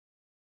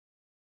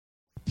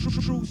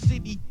True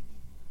city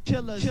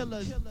killers. Yeah.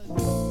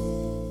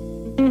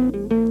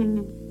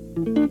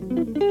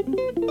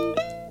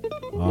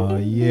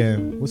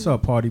 What's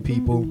up, party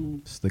people?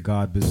 It's the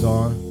God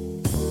Bzar.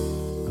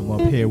 I'm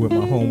up here with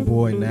my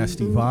homeboy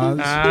Nasty Vaz.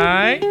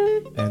 Alright.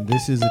 And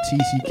this is a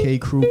TCK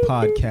Krew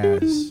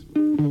Podcast,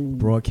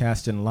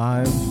 broadcasting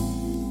live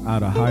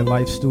out of High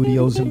Life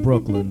Studios in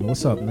Brooklyn.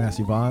 What's up,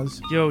 Nasty Vaz?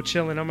 Yo,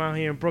 chillin'. I'm out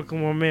here in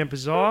Brooklyn with my man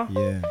Bzar.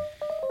 Yeah.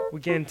 We're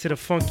getting to the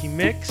funky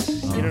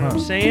mix. You know what I'm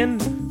saying?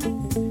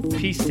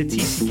 Peace to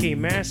TCK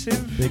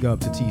Massive. Big up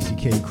to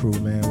TCK Krew,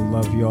 man. We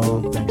love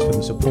y'all. Thanks for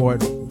the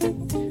support.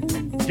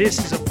 This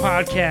is a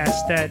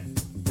podcast that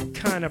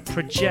kind of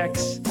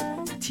projects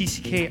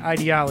TCK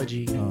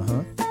ideology.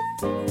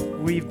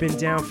 We've been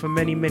down for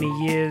many, many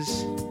years,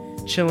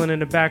 chilling in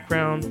the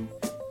background,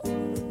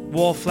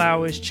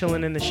 wallflowers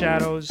chilling in the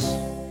shadows,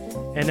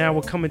 and now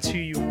we're coming to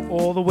you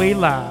all the way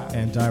live.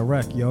 And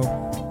direct, yo.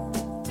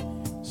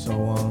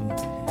 So,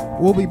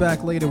 we'll be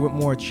back later with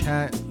more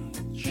chat.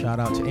 Shout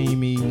out to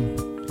Amy,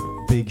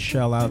 Big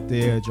Shell out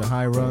there,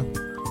 Jahira.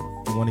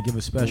 I want to give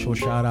a special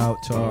shout out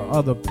to our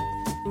other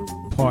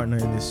partner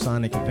in this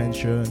sonic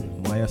adventure,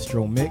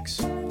 Maestro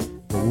Mix.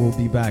 But we'll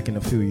be back in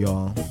a few,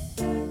 y'all.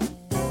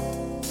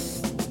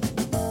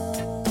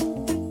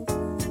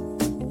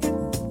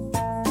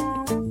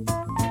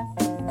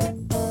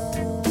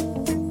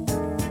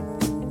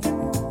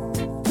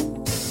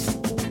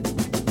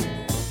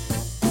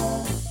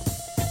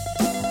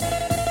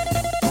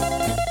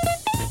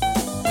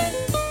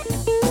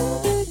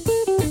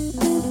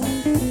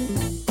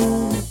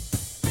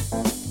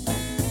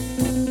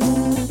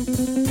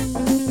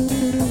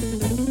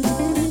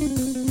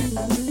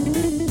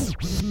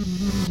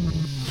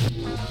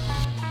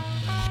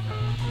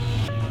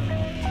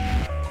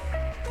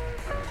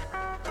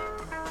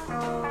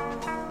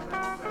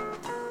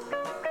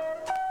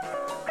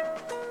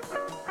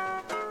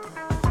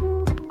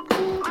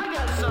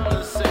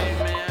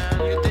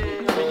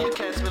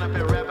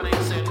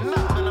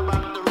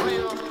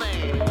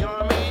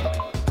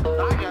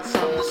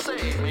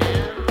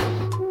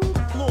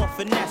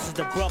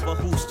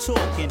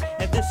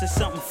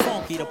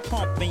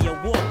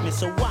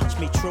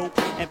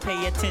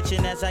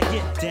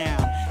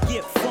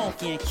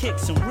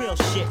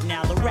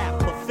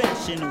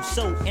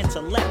 So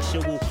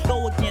intellectual,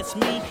 go against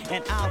me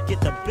and I'll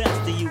get the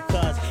best of you,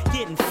 cause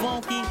getting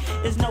funky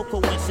is no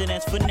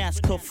coincidence.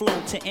 Finesse could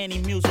flow to any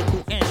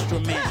musical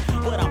instrument.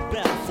 What I'm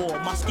better for,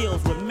 my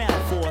skills with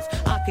metaphors.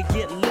 I could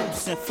get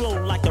loose and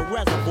flow like the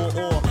reservoir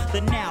or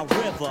the Nile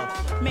River,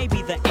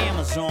 maybe the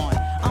Amazon.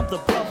 I'm the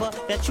brother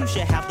that you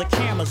should have the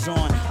cameras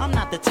on. I'm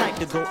not the type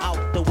to go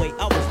out the way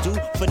others do.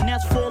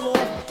 Finesse fall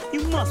off,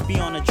 you must be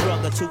on a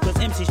drug or two, cause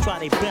MCs try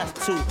their best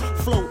to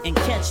float and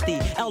catch the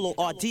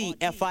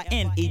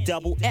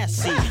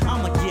LORDFINESSC.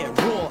 I'ma get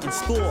raw and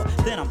score,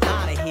 then I'm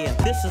out of here.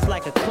 This is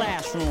like a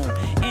classroom.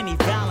 Any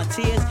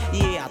volunteers?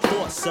 Yeah, I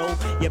thought so.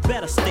 You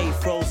better stay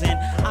frozen.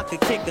 I could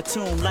kick a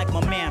tune like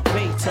my man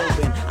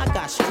Beethoven. I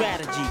got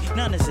strategy,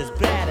 none is as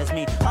bad as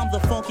me. I'm the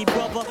funky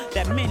brother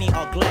that many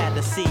are glad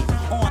to see.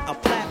 On a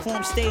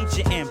platform stage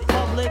or in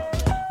public,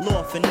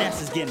 Lord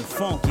Finesse is getting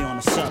funky on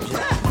the subject.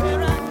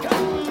 Here I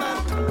come.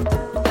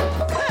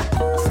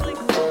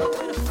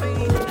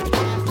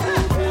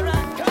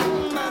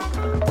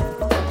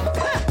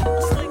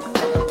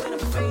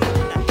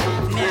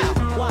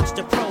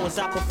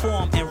 I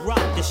perform and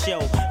rock the show.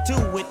 Do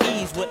with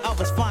ease what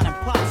others find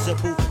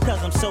impossible, cause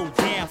I'm so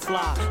damn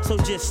fly, so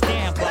just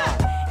stand by.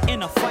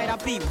 In a fight I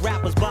beat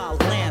rappers by a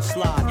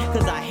landslide,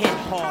 cause I hit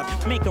hard,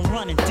 make them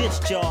run and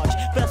discharge.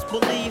 Best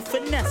believe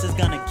Finesse is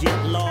gonna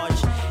get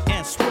large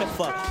and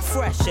swifter,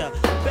 fresher,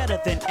 better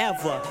than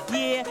ever.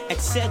 Yeah,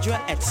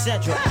 etc,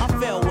 etc. I'm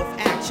filled with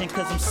action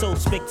cause I'm so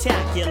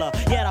spectacular.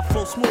 Yet I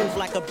flow smooth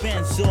like a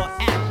Bzar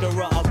actor,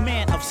 a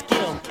man of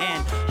skill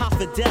and high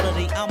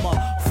fidelity. I'm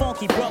a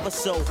funky brother,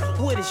 so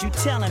what is you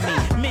telling me?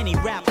 Many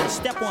rappers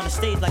step on the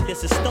stage like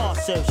this is Star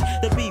Search.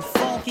 To be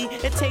funky,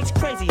 it takes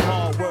crazy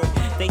hard work.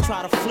 They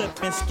try to flip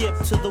and skip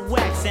to the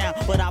whack sound,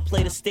 but I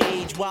play the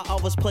stage while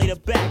others play the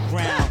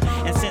background.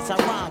 And since I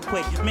rhyme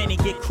quick, many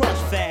get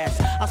crushed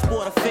fast. I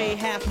sport a fade,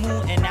 half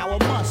moon, and now a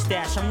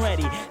mustache. I'm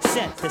ready,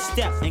 set to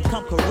step and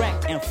come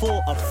correct in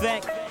full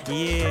effect.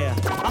 Yeah,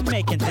 I'm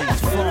making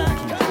things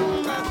funky.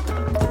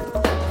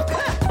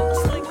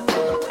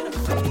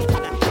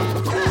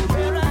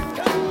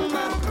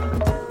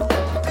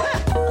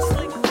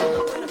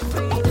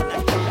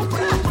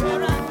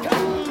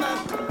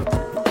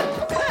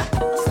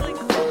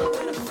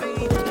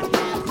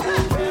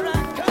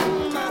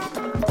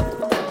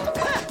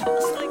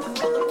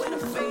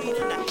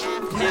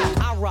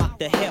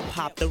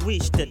 To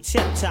reach the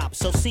tip top,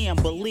 so see and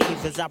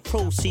believe as I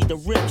proceed to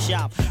rip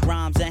shop.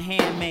 Rhymes are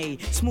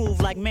handmade, smooth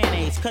like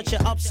mayonnaise. Cut you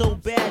up so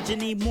bad you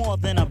need more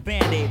than a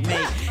band-aid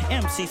made.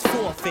 MCs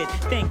forfeit,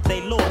 think they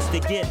lost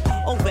it, get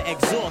over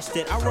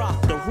exhausted. I rock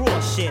the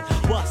raw shit,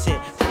 bust it,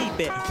 peep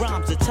it.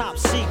 Rhymes are top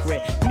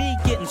secret. Me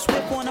getting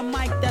swift on the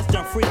mic, that's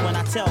done frequent.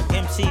 I tell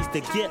MCs to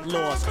get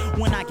lost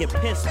when I get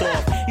pissed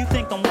off. You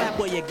think I'm whack,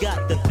 well you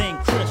got the thing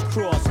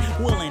crisscross.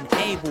 Willing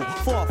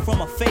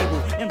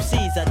fable.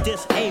 MCs are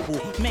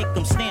disabled, make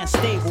them stand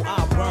stable.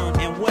 I'll burn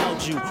and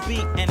weld you,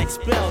 beat and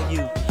expel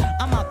you.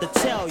 I'm out to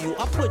tell you,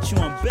 I put you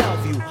in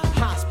Bellevue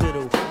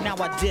Hospital. Now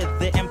I did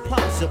the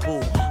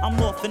impossible. I'm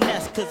more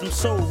finesse cause I'm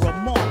so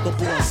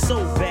remarkable and so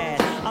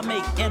bad. I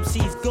make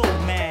MCs go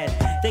mad.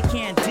 They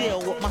can't deal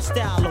with my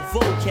style of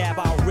vocab.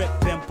 I'll rip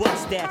and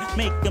bust that,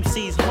 make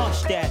MCs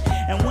hush that.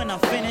 And when I'm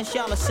finished,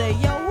 y'all'll say,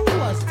 yo, who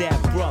was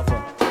that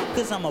brother?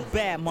 Cause I'm a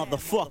bad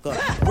motherfucker.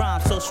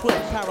 Rhyme so swift,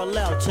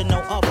 parallel to no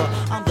other.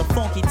 I'm the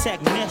funky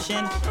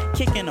technician,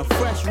 kicking the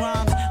fresh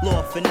rhymes.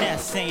 Lord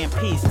Finesse saying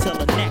peace till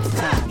the next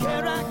time.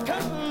 Here I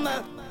come,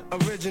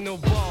 original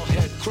ball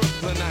head,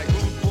 Crooklynite,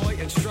 rude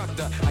boy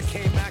instructor. I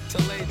came back to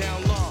lay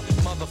down law,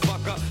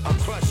 motherfucker.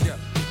 I'll crush ya,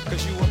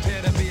 cause you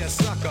appear to be a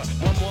sucker.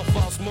 One more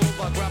false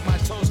move, I'll grab my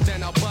toast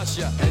and I'll bust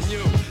ya. And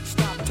you,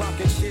 stop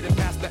talking shit and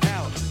pass the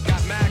L.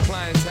 Got mad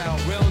clientele,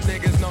 real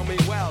niggas know me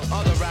well.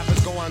 Other rappers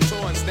go on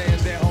tour and stay in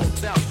their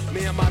hotel.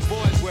 Me and my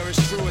boys, where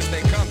it's true as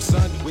they come,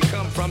 son. We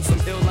come from some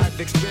ill life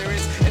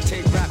experience and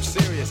take rap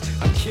serious.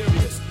 I'm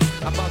curious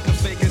about the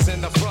fakers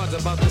and the frauds,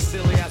 about the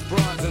silly ass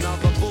broads and all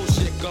the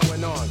bullshit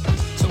going on.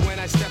 So when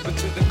I step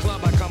into the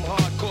club, I come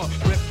hardcore.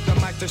 Rip the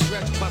mic to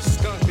stretch, puff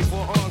skunk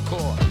before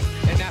encore.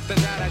 And after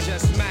that, I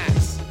just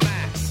max.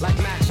 Like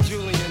Max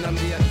Julian, I'm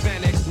the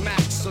authentic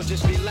Max, so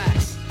just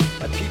relax.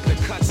 I keep the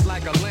cuts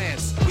like a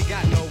lance. We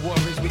got no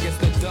worries, we get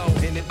the dough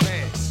in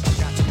advance.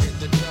 Got to get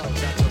the dough,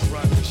 got to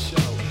run the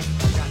show.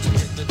 Got to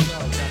get the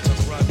dough, got to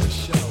run the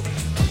show.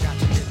 Got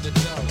to get the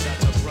dough, got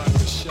to run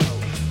the show.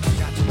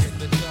 Got to get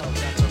the dough,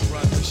 got to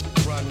run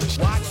the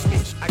show. Watch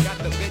me, I got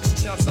the bitch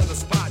chumps on the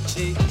spot,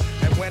 G.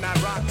 And when I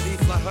rock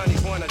beef, like honey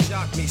wanna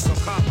jock me, so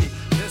copy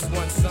this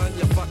one, son,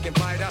 you fucking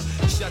biter.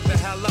 Shut the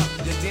hell up,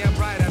 you're damn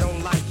right I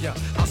don't like ya.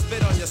 I'll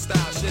spit on your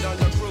style, shit on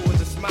your crew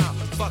with a smile.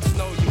 Fucks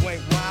know you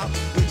ain't wild,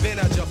 we've been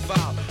at your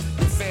foul.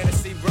 You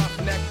fantasy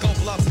roughneck, go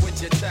bluff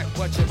with your check.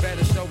 But you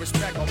better show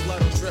respect or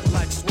blood will drip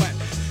like sweat.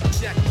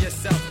 Check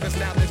yourself, cause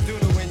now there's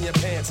doo-doo in your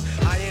pants.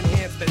 I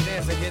enhance the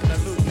dance and get the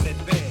loot in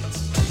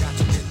advance. Got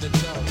to get the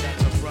dough, got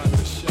to run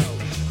the show.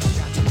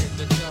 Got to get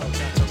the dough,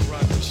 got to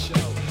run the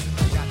show.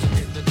 Got to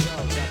get the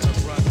dough, got to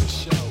run the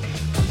show.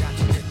 Got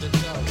to get the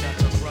dough, got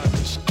to run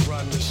the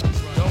show.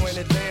 Go in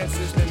advance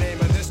is the name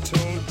of this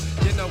tune.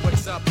 You know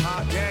what's up,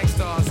 hot gang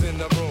stars in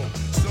the room.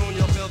 Soon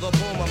you'll feel the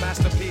boom, a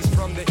masterpiece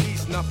from the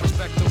east. Enough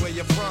respect to where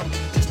you're from,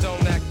 just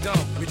don't act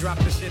dumb. We drop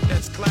the shit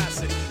that's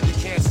classic, you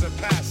can't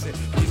surpass it.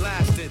 We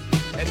lasted,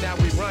 and now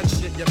we run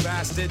shit, you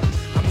bastard.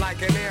 I'm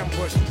like an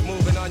ambush,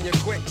 moving on you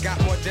quick. Got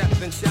more depth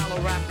than shallow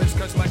rappers,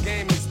 cause my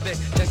game is thick.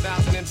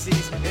 10,000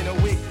 MCs in a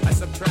week, I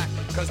subtract,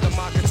 cause the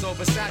market's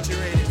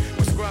oversaturated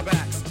with scrub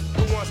acts.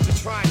 Who wants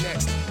to try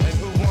next? And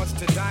who wants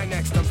to die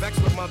next? I'm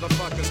vexed with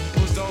motherfuckers.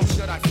 Whose dome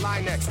should I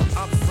fly next?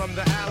 Up from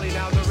the alley,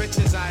 now the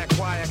riches I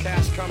acquire.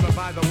 Cash coming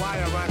by the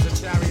wire, rhymes of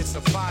chariots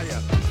of fire.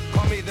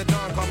 Call me the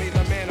Don, call me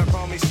the man, or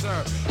call me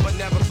sir. But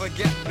never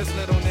forget, this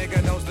little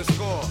nigga knows the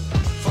score.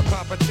 For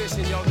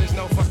competition, yo, there's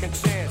no fucking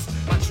chance.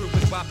 My troop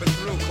is bopping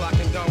through,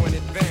 clocking dough in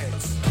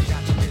advance.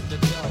 Got to get the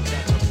dough,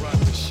 got to run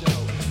the show.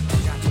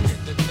 Got to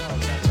get the dough,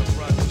 got to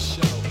run the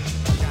show.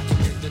 Got to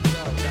get the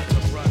dough, got to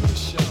run the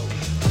show.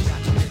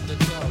 Got to get the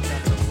dough,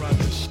 got to run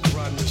the show.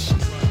 Run the show.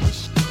 Run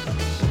the show.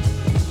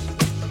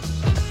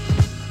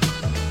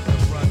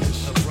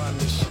 Run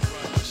the show.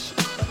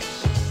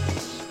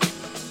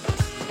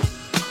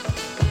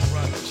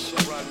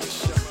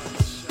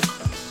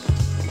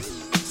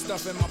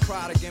 Stuffing my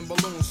product in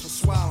balloons for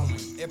swallowing.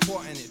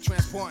 Importing it,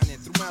 transporting it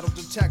through metal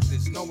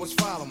detectors. Know what's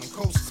following.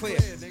 Coast clear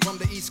from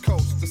the East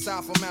Coast to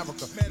South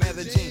America.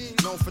 Medellin,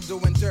 known for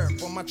doing dirt,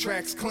 but my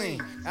tracks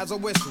clean. As a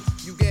whistle,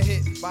 you get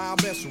hit by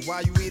a missile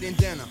while you eating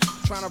dinner.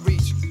 Trying to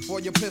reach for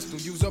your pistol,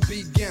 use a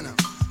beginner.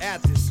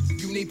 At this,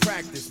 you need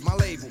practice. My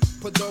label,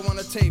 put dough on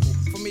the table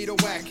for me to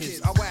whack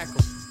his. I whack 'em,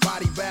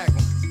 body bag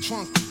 'em,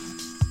 trunk 'em.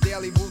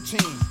 Daily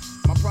routine.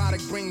 My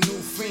product bring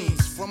new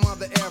fiends from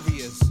other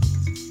areas.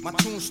 My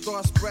tunes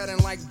start spreading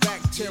like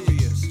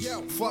bacteria.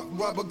 Fuck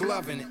rubber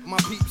gloving it, my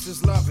peeps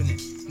is loving it.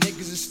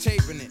 Niggas is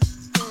taping it,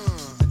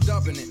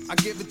 dubbing it. I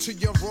give it to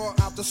you raw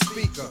out the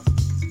speaker.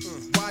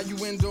 While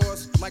you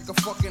indoors like a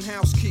fucking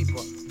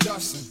housekeeper.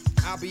 Dustin',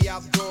 I'll be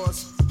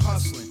outdoors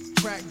hustling.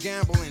 Crack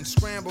gambling,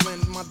 scrambling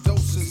my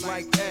doses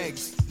like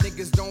eggs.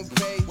 Niggas don't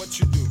pay, what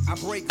you do? I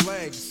break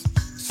legs.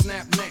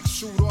 Snap necks,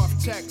 shoot off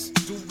text,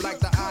 do like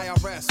the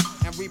IRS,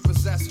 and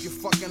repossess your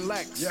fucking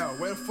Lex. Yo,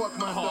 where the fuck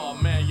my Oh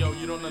man, yo,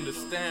 you don't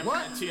understand.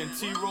 What? Man,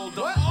 TNT rolled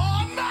What? up.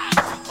 Oh man!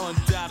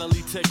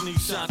 Undoubtedly, technique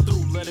shine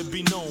through. Let it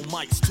be known,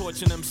 Mike's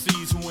torching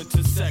MCs who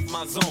intersect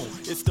my zone.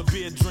 It's the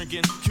beer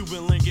drinking,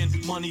 Cuban Lincoln,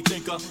 money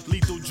thinker,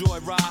 lethal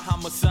joyride,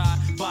 homicide,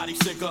 body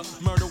sicker,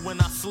 murder when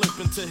I slip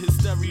into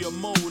hysteria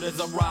mode as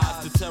I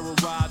rise to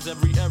terrorize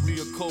every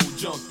area code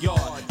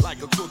junkyard.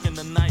 Like a crook in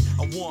the night,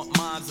 I want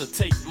mines or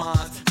take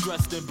mines,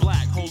 dressed in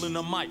black, holding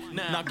a mic.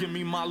 Now give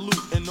me my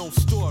loot and no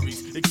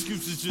stories.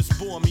 Excuses just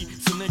bore me,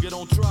 so nigga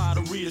don't try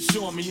to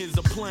reassure me. Here's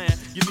a plan,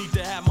 you need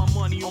to have my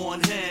money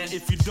on hand.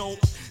 If you don't,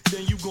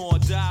 then you gon'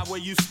 die where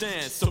you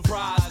stand.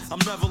 Surprise, I'm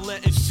never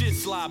letting shit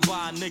slide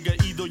by,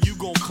 nigga. Either you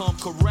gon' come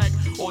correct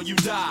or you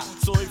die.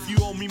 So if you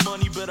owe me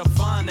money, better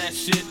find that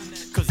shit,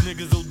 cause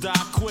niggas will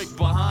die quick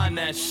behind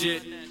that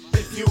shit.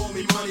 If you owe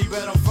me money,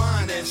 better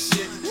find that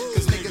shit,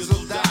 cause niggas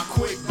will die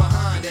quick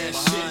behind that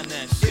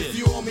shit. If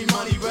you owe me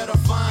money, better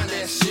find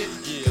that shit,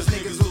 cause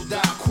niggas will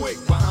die quick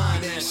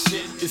behind that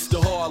shit. It's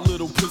the hard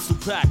little pistol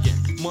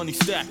packing, money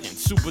stacking,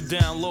 super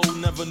down low,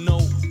 never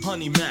know,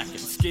 honey macking,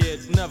 scared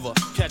never,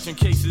 catching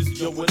cases,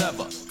 yo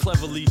whatever.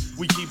 Cleverly,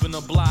 we keeping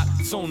a block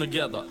sewn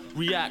together.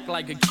 React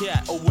like a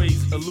cat,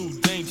 always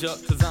elude danger,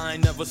 cause I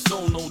ain't never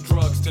sold no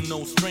drugs to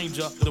no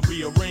stranger. The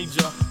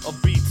rearranger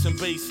of beats and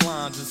bass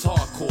lines is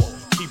hardcore,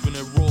 keeping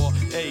it raw,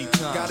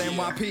 A-time. Got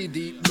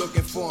NYPD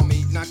looking for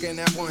me, knocking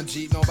at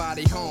 1G,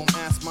 nobody home.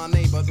 Ask my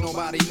neighbors,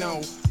 nobody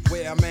know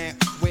where I'm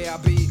at, where I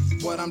be,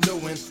 what I'm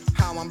doing,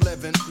 how I'm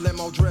living,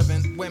 limo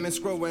driven, women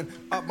screwing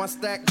up my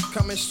stack,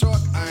 coming short,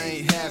 I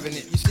ain't having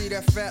it. You see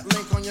that fat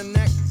link on your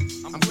neck?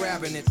 I'm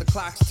grabbing it, the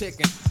clock's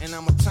ticking, and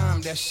I'ma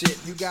time that shit.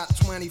 You got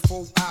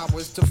 24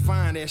 hours to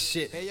find that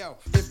shit. Hey yo,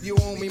 if you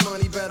owe me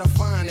money, better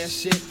find that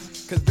shit,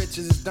 cause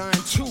bitches is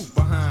dying too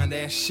behind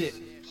that shit.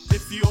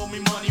 If you owe me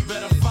money,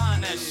 better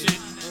find that shit,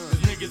 cause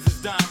niggas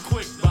is dying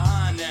quick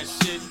behind that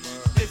shit.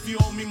 If you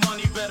owe me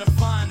money, better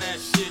find that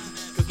shit,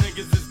 cause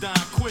niggas is dying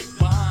quick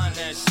behind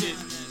that shit.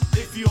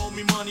 If you owe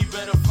me money,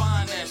 better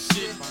find that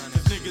shit,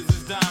 cause niggas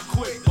is dying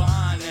quick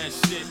behind that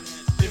shit.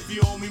 If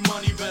you owe me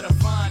money, better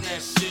find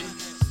that shit,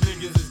 cause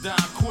niggas is dying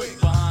quick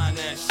behind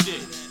that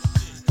shit.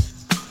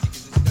 Niggas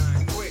is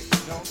dying quick,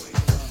 you know?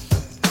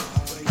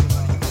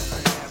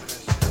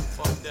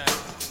 Fuck that.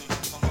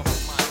 Fuck up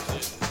with my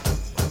shit.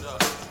 What's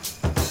up?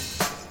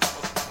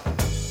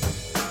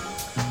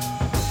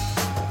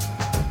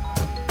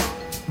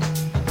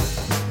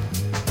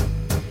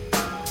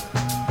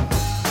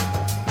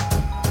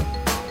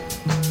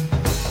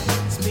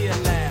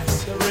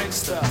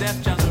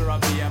 Death John's where I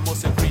be at,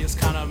 most free. It's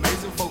kinda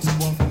amazing, folks are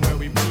born from where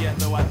we be at.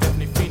 Though I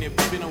definitely feel it,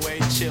 baby, no way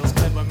chills,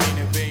 clever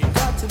meaning, babe.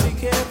 Got to be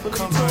careful,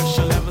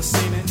 commercial, ever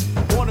seen it?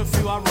 One of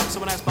few I wrote,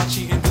 someone asked about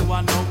cheating, do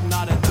I know?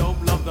 Not a dope,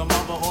 love the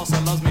mother, also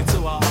loves me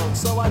too, I hope.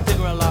 So I dig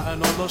her a lot,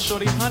 and although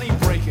shorty honey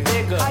breaking,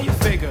 nigga, how you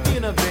figure?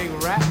 Being a big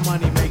rap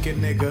money making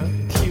nigga,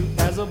 cute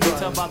as a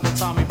bitch. About the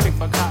time we pick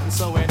for cotton,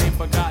 so it ain't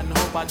forgotten.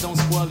 Hope I don't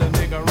spoil the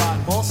nigga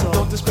rotten. Also,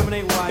 don't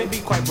discriminate why, they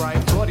be quite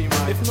bright, naughty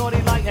might. If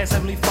naughty like ex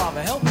Heavenly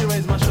Father, help me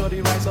raise my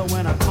shorty right, so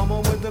when I come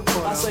home with the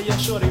quarter, I say yo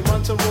shorty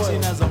run to Roy.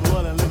 Seen as I'm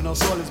loyal and live no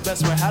soil, it's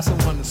best when have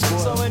someone to spoil.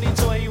 So any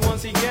toy he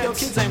wants he gets. Yo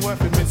kids ain't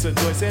worth it, it's a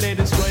joy. Say they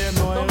destroy a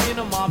noise. Don't mean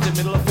a mom's in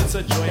the middle of it's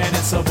a joy, and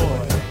it's a boy.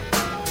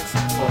 It's a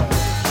boy.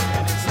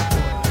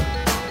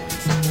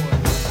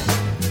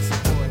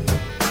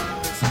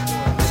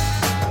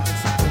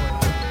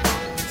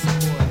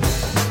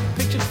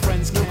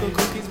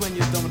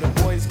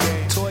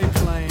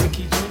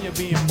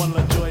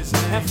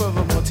 And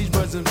furthermore, teach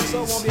birds and bees.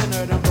 So won't be a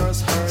nerd and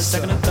verse heard.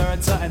 Second and third,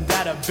 and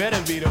that'll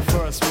better be the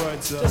first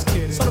words. Just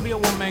kidding. So to be a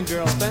one-man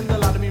girl, spend a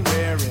lot of me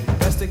raring.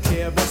 Best of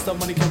care, best of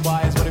money can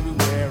buy is what we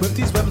wear. Whip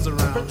these weapons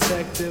around,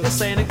 protective. Let's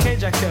say in a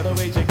cage I kept.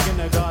 The age of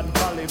kindergarten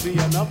probably be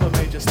another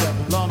major step.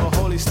 Long a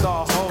holy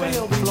star hoeing,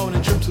 he'll be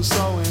floating troops who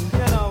sewing.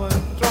 You know it,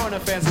 throwing a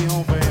fancy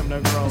home for him to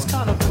grow. It's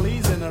kind of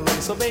pleasing the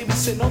race, so baby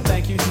sit, no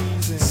thank you,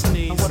 he's in.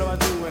 Sneeze. And what do I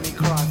do when he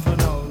cry for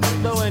no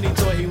reason? Though any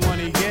toy he want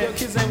he get. Your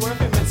kids ain't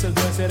worth it, it's a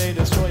joy, say they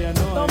destroy a noise.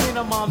 Don't mean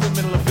a mom's in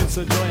the middle of fits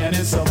of joy, and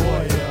it's a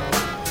boy, yo.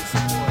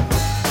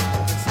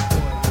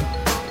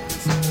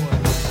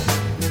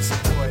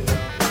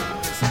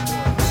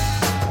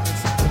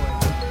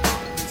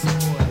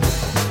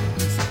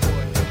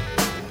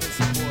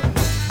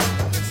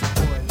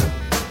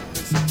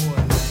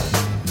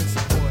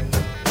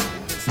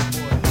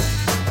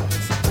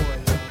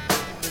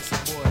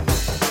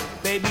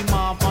 Baby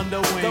mom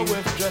underwing, the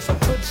whip dress a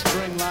good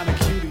string line of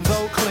cuties.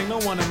 Though cling,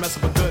 don't wanna mess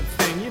up a good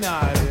thing, you know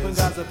how it is. When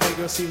guys are big,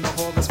 girls seem to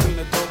hog a screen,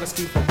 a dog, a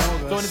ski for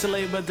more. Going into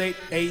Labor Day,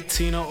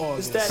 18 of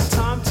August. It's that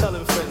time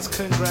telling friends,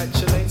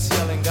 congratulates,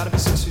 yelling. Gotta be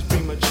 6 weeks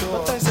premature.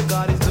 But thanks to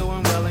God, he's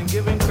doing well and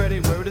giving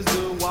credit where it is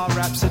due. While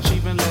rap's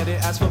achieving, let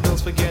it. As for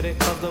bills, forget it.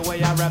 Cause the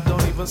way I rap,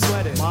 don't even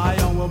sweat it. My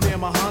own will, me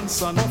and my hun,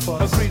 son, no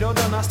fuss. Agreed, oh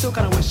done, I still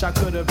kinda wish I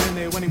could have been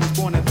there when he was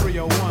born in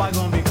 301.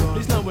 Bygone be gone.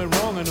 Please know we're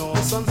wrong and all.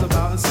 The sun's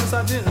about, and since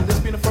I didn't, this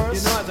being the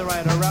first, you know I had to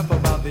write a rap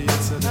about the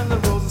incident. And the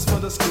roses for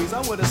the squeeze,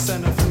 I would've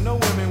sent a few, no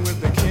women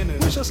with bikini.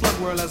 Wish us luck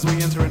world as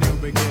we enter a new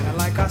beginning. And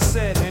like I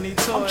said, any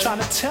toy, I'm trying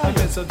to tell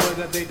you, it's a joy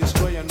that they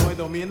destroy. Annoy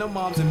though me and the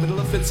moms in the middle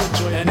of fits of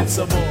joy, and it's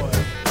a boy.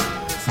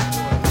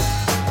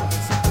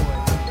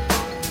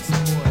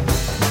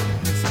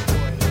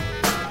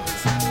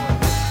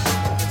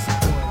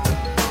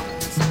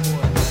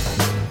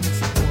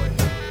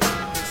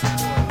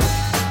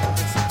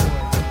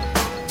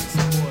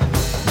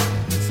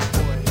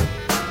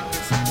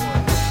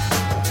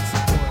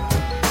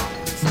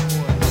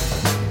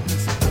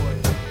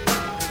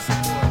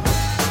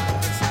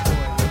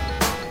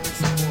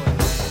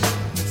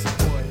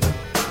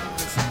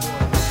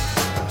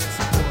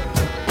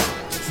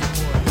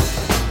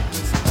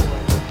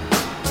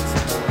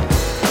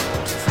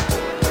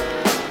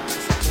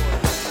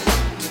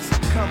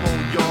 come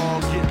on,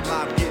 y'all, get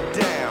live, get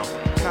down.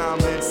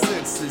 Common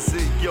sense is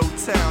in your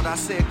town. I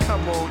said,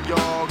 come on,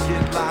 y'all,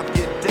 get live,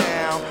 get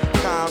down.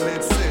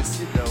 Common sense,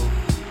 you know.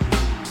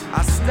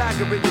 I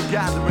stagger in the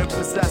gathering,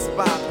 possessed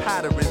by a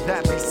pattern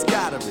that be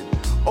scattering.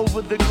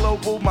 Over the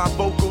global, my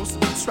vocals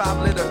be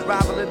traveling,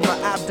 unraveling. My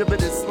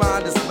abdomen is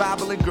line is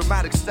babbling.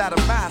 Grammatic stat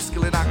of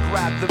masculine, I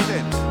grab the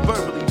pen.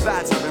 Verbally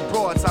badgering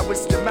broads, I wish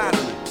them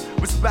Madeline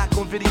was back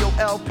on video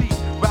LP.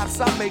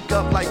 Raps I make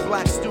up like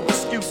black stew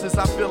excuses.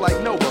 I feel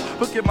like Nova,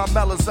 hooking my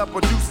mellows up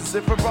on juices.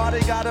 If Ferrari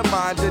got a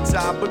mind, a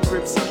job, but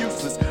grips are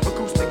useless.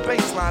 Acoustic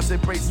bass lines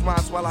embrace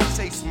rhymes while I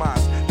chase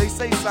mines. They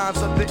say signs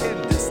of the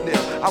end is near.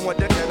 I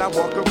wonder can I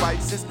walk a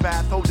righteous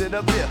path holding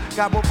a beer?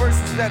 Got more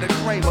verses than a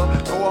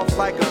Kramer. Go off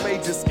like a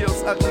major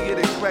skills, uglier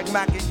than Craig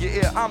Mack in your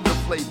ear. I'm the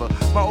flavor.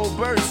 My old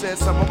bird said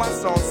some of my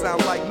songs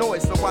sound like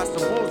noise. So watch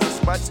the wolves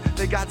as much.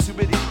 They got too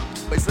many.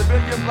 It's a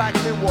million black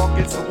men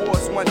walking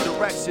towards one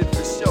direction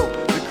for show.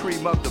 The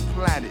cream of the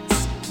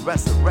planet's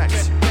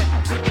resurrection.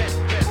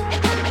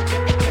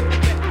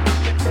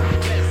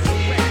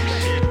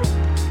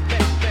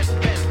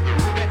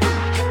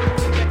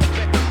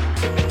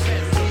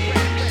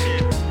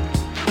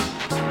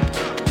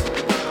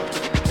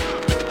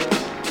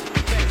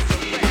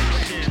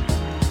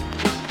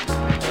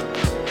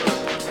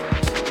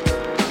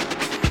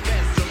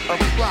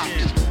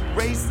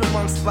 Raised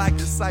amongst black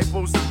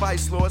disciples and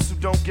vice lords who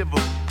don't give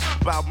a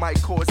about my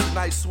course and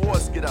nice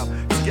wars get up.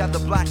 Together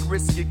black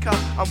risk your cup.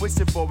 I'm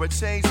wishing for a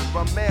change.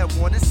 My man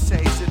want his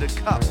change in a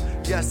cup.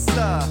 Yes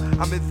sir,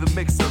 I'm in the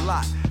mix a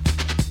lot.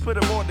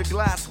 Put them on the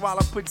glass while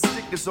I put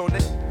stickers on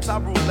it. I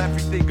rule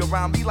everything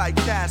around me like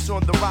cash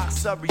on the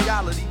rocks of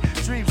reality.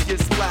 Dreams get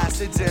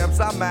splashed in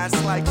jams, I mash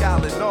like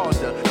Alan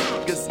Alda.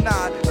 Niggas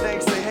nod,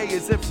 things say hey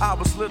as if I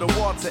was Little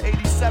Walter.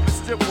 87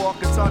 strip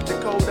walker, taught the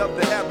code of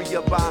the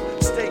area by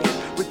staying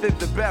within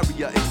the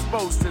barrier,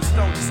 exposed to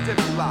stone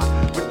stimuli.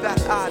 With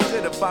that I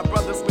identify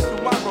brothers with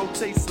whom I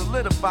rotate,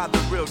 solidify the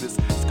realness.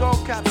 Skull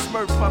cap,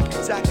 smurf,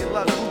 puffy jacket,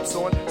 lug boots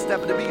on.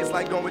 Stepping to me is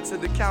like going to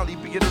the county,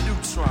 being a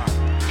neutron.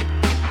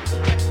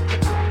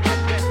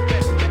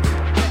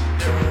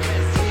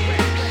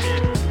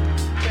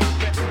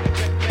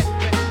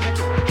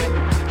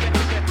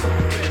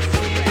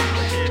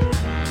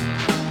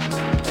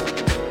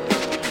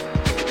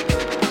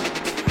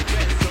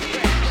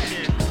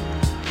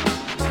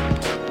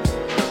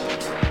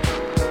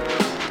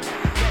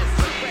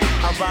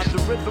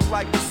 Rhythm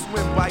like a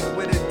swim bike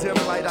with a dim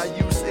light. I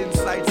use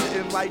insight to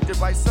enlighten, to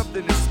write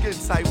something in skin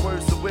tight.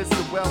 Words of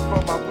wisdom well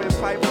from my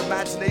windpipe.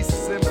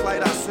 Imagination's in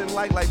flight. I send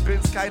light like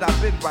Ben's kite.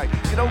 I've been right.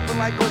 Get open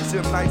like on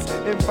gym nights.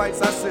 In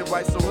fights I sit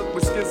right. So hook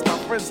with skins my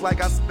friends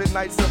like I spend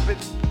nights up in.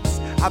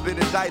 I've been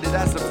indicted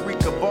as a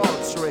freak of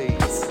all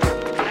trades.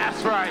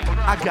 That's right.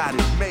 I got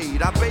it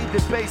made. I bathed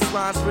in bass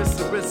lines, wrist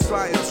to wrist,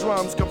 flying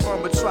drums. Come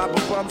from a tribe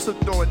of bums,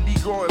 hooked on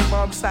Negro and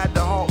mums. Had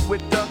the heart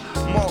with the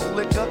malt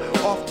liquor.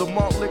 Off the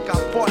malt liquor,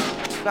 I fought.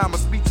 Now my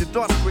speech and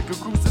thoughts quicker.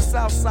 Cruise the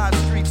south side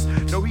streets.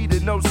 No heater,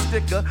 no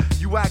sticker.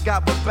 I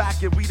got my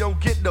back and we don't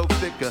get no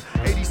thicker.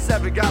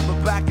 87 got my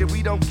back and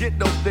we don't get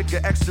no thicker.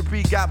 Extra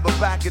P got my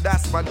back and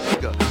that's my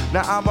nigga.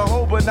 Now I'm a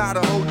hoe but not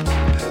a hoe.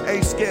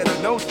 Ain't scared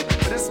of no shit.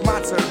 But it's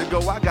my turn to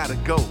go. I gotta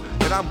go.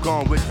 And I'm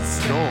gone with the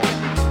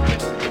storm.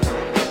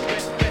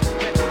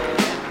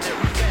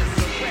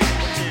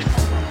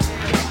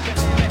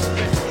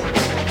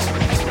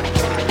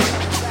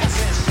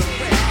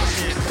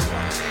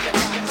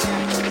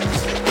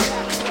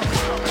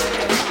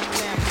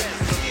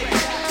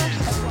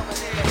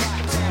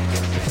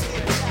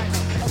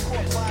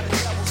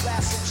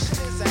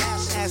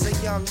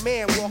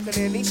 Man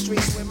walking in these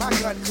streets with my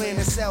gun clean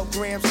and sell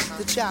grams.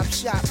 The chop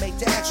shop make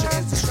the extra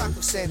ends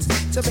destructive sense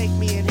to make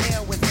me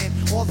inhale within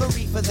all the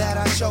reefer that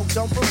I choke.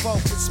 Don't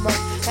provoke with smoke.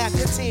 Half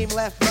your team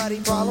left bloody,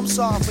 problem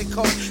solved with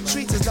coke.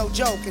 Streets is no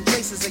joke and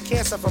traces of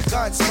cancer from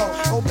gun smoke.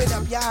 Open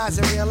up your eyes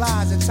and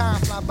realize that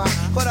time fly by.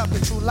 Put up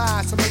with true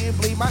lies to make me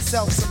bleed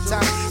myself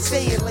sometimes.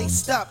 Staying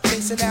laced up,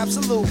 chasing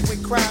absolute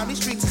with crime.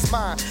 These streets is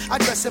mine. I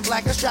dress in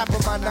black and strap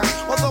on my nine.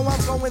 Although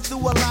I'm going through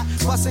a lot,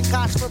 busting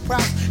cops for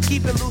props,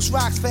 keeping loose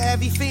rocks for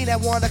every fiend that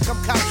wanna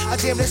come cop. I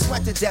damn near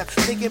sweat to death,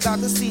 thinking about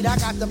the seed I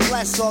got to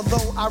bless.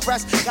 Although I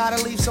rest,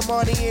 gotta leave some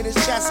money in his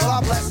chest.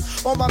 God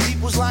bless all my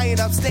people's lying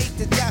up, state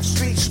to death,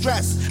 street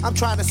stress. I'm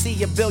trying to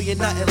see a billion,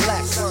 nothing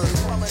less.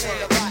 Dwelling in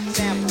the rotten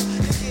apple,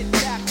 you get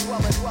back.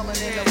 Dwelling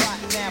in the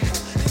rotten apple,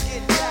 you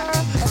get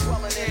back.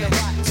 Dwelling in the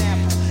rotten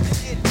apple, you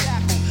get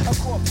back. I'm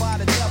caught by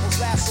the devil's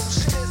lasso,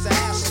 shit is a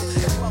hassle.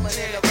 Dwelling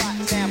in the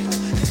rotten apple,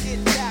 you get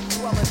back.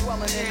 Dwelling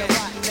in the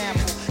rotten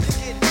apple, you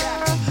get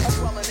back.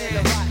 Dwelling in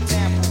the rotten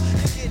apple,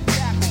 you get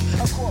back.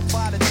 I'm caught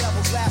by the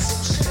devil's lasso,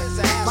 shit is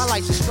a hassle. My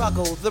life's a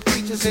struggle. The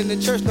preachers in the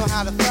church know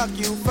how to fuck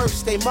you.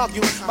 First they mug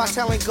you by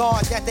telling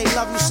God that they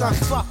love you, son.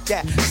 Fuck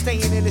that.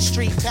 Staying in the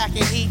street,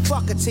 packing heat.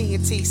 Fuck a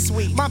TNT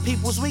sweet. My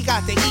peoples, we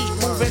got to eat.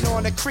 Moving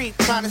on the creep,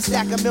 trying to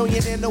stack $1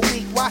 million in a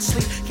week. Why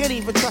sleep? Can't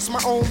even trust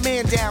my own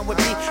man down with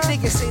me.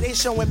 Niggas say they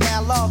showing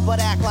bad love, but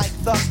act like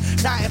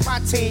thugs. Not in my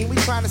team. We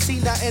trying to see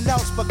nothing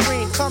else but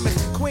green. Coming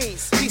from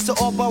Queens. Piece of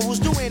all boroughs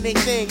doing they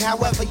thing.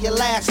 However you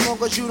last,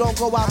 long as you don't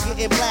go out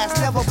getting blast.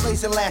 Never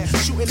placing last.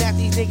 Shooting at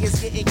these niggas,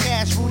 getting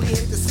cash. Rudy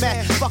hit the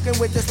smack. Fucking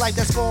with this life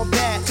that's going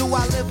bad. Do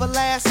I live or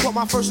last? Got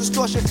my first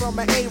extortion from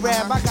an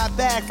Arab. I got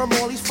bag from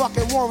all these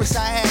fucking warrants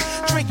I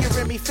had. Drinking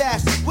Remy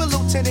fast. We're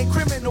lieutenant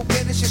criminal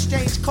business.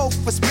 Exchange coke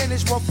for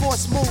spinach. 1-4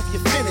 smooth, you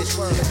finish.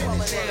 Dwelling in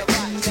the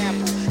rotten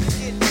apple.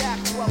 Get back.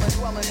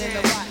 Dwelling in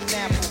the rotten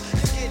apple.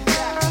 Get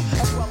back.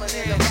 Dwelling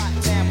in the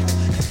rotten apple.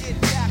 Get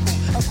back.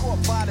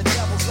 Caught by the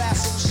devil's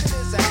lasso. Shit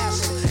is a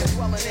hassle.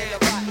 Dwelling in the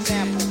rotten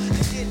apple.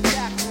 Get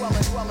back.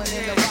 Dwelling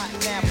in the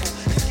rotten apple.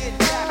 Get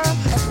back.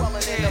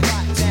 Dwelling in the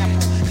rotten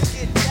apple.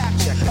 Get back.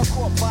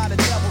 Caught by the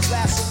devil's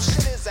lasso.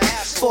 Shit is a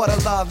hassle. For the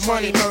love,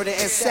 money, murder,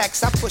 and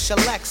sex, I push a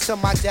Lex to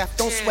my death.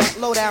 Don't sweat,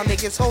 low down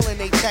niggas holding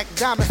they tech.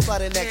 Diamond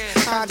flooded neck,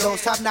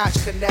 condos, top notch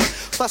connect.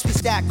 Plus we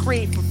stack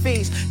cream for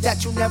fiends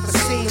that you never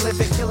seen.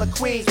 Living killer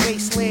queens,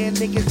 wasteland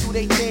niggas do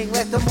they thing.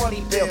 Let the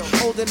money build.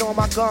 Holding on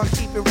my gun,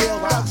 keep it real.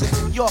 Thugs in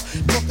New York,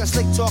 Brooklyn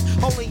slick talk,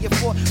 holding your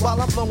fort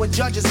while I'm blowing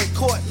judges in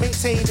court.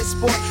 Maintain the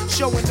sport,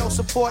 showing no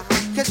support.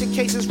 Catching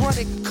cases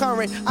running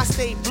concurrent. I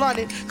stay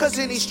blunted, cause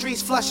in these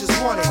streets flush is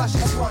wanted.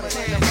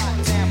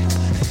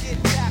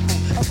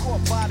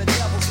 Caught by the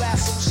devil's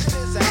lasso, shit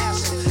is a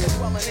hassle.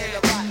 Dwelling in the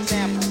rotten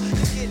apple.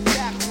 Get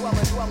back, dwelling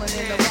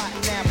in the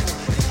rotten apple.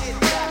 Get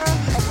back,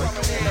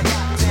 dwelling in the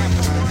rotten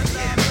apple.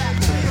 Get back,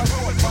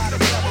 caught by the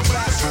devil's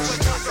lasso,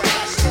 shit is a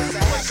hassle.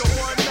 Break a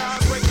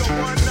 1-9, break a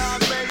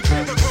 1-9, baby.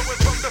 The crew is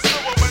from the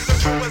sewer when the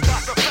crew is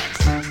not the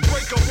facts.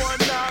 Break a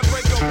 1-9,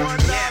 break a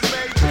 1-9,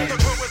 baby. The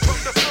crew is from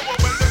the sewer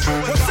when the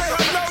crew is not the facts. Well, say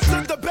hello to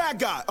the bad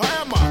guy, or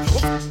am I?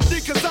 Well,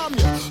 cause I'm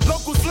your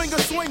local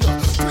slinger swinger.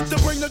 Quick to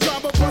bring the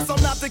drama, plus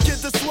I'm not the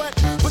kid to sweat.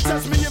 But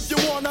test me if you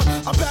wanna.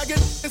 I'm bagging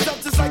it's up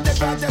just like they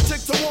bag that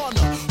chick to wanna.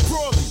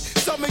 Broadly,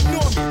 some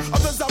ignore me,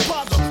 others I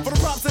bother. For the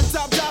props and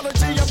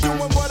topology, I'm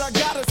doing what I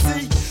gotta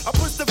see. I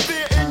push the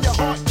fear in your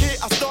heart,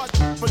 kid. I start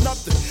for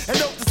nothing. And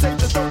hope to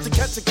save the throat to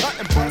catch a cut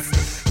and bust.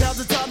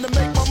 Now's the time to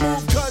make my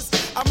move, cause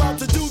I'm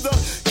out to do the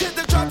kid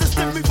that tried to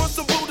stick me for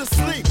some food to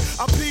sleep.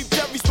 I peeped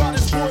every spot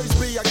as boys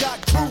be. I got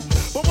crew.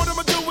 But what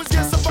I'ma do is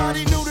get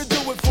somebody new to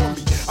do it for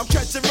me. I'm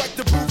catching wreck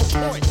to prove a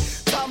point.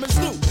 Time is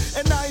new,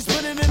 and I ain't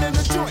spinning it in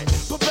the joint.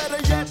 But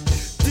better yet,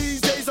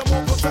 these days I'm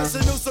more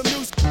professional, some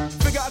new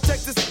figure I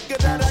take this nigga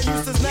that I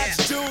used to snatch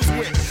jewels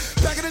with.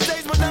 Back in the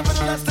days, but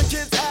nevertheless, the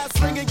kids ass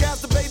slinging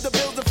gas to pay the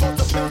bills and for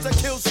the pills that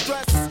kill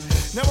stress.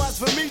 Now as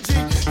for me, G,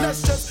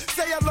 let's just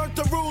say I learned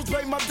the rules,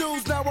 pay my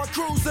dues, now I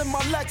cruise in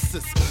my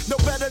Lexus. No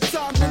better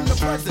time than the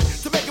present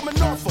to make him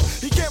an offer.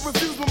 He can't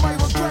refuse but might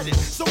regret it,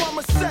 so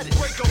I'ma set it.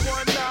 Break a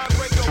 1-9,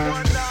 break a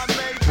 1-9,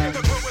 maybe.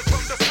 The crew is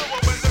from the sewer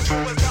when the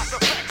crew is not the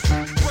facts.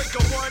 Break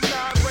a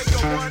 1-9, break a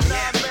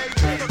 1-9,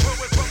 maybe. The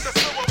crew is from the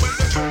sewer when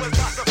the crew is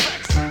not the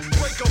facts.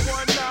 Break a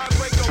 1-9,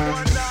 break a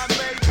 1-9,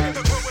 maybe.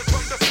 The crew is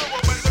from the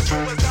sewer when the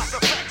crew is not the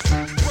facts.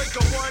 Break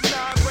a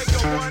 1-9, break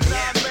a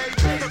 1-9,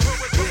 maybe. The crew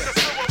is from the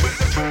sewer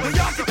when the crew is not the facts. Well,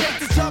 y'all can take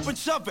this job and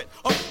shove it.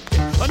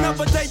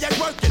 Another day at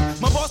working.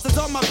 My boss is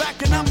on my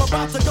back and I'm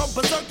about to go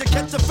berserk to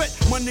catch a fit.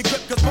 Money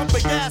grip cause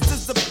pumping gas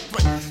is the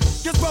brick.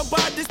 Just roll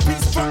by this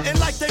piece frontin'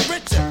 like they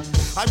richer.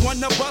 I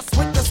wanna bust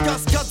with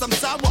disgust cause I'm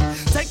sour.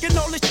 Taking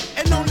all this shit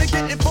and only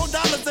getting $4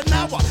 an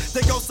hour.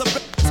 They go some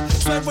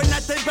bitches, swearing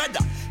that they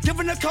better.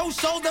 Giving a cold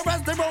shoulder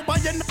as they roll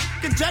by in the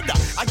f***ing Jeddah.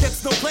 I get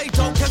no play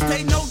though cause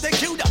they know they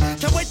cuter.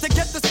 Can't wait to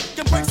get this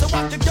f***ing break so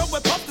I can go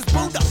and pump this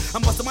Buddha.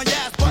 I'm busting my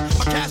ass but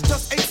my cash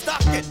just ain't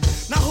stocking.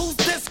 Now who's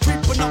this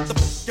creeping up the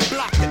f***ing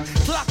blocking,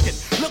 clocking,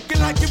 looking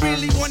like you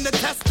really wanna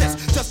test this.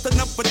 Just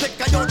enough for dick,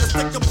 I ought to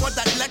stick up for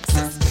that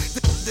Lexus.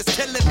 This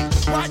killing me,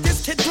 why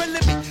this kid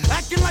drilling me?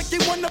 Acting like they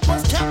wanna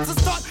bust caps and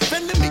start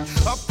filling me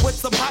up with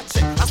some hot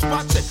shit. I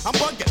spot shit, I'm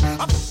bugging.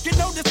 I f***ing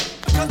know this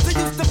because they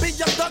used to be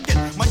a thuggin'.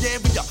 My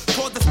area,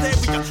 called the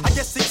stereo, I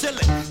guess they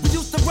chillin'. We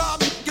used to rob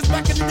niggas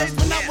back in the days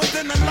when I was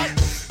in the light.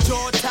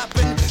 Jaw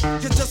tapping,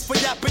 just for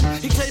yapping.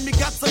 He claimed he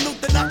got some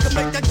loot that I can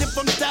make that dip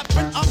from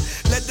tapping.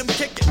 Let them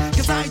kick it,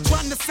 cause I ain't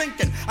trying to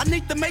sink it. I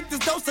need to make this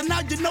dose and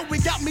now you know we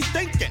got me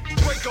thinking.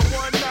 Break a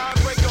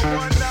 1-9, break a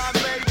 1-9,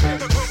 maybe.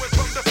 The crew is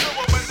from the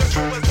sewer when the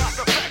crew is not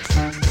the facts.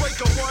 Break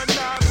a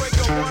 1-9, break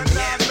a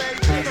 1-9,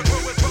 maybe. The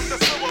crew is from the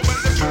sewer when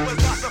the crew is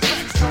not the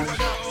facts.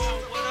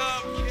 What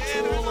up,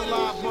 kid? All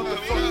alive,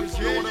 motherfuckers,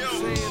 you know what I'm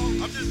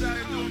saying? I'm just out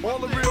here doing all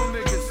the real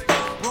niggas.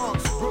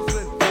 Bronx,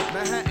 Brooklyn,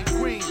 Manhattan,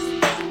 Queens,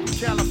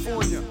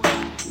 California,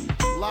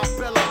 La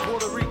Bella,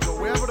 Puerto Rico,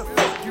 wherever the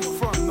fuck you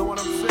from, know what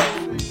I'm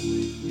saying?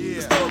 Yeah.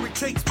 The story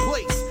takes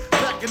place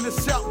back in the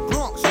South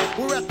Bronx,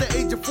 where at the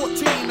age of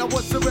 14 I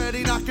was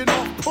already knocking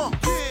off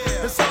punks.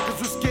 Yeah. The suckers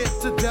were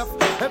scared to death.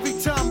 Every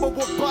time I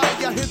walk by,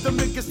 I hear them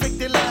niggas take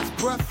their last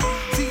breath.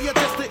 See, I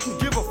just didn't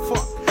give a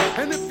fuck.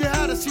 And if you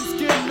had a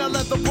sheepskin, I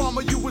let the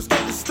bomber, you was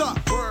getting stuck.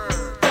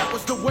 That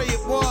was the way it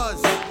was.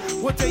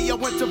 One day I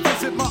went to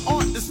visit my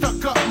aunt and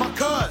stuck up my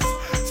cuz.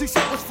 See,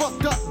 shit was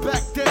fucked up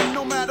back then.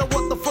 No matter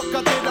what the fuck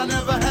I did, I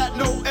never had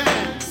no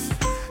ends.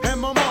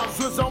 And my mom's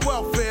was on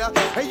welfare.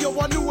 Hey yo,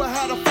 I knew I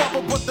had a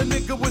father, but the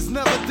nigga was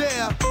never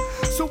there.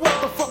 So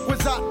what the fuck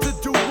was I to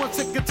do? Once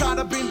sick and tired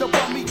of being the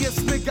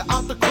bummiest nigga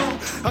out the crew.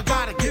 I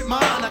gotta get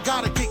mine, I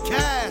gotta get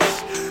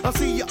cash. I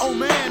see you, old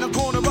man, I'm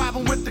gonna arrive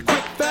with the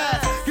quick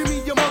fast. Give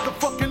me your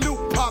motherfucking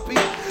loot, poppy.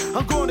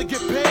 I'm gonna get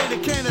paid,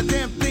 and can't a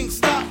damn thing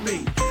stop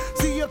me.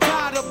 See, I'm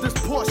tired of this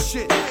poor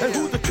shit. And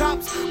who the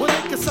cops? Well,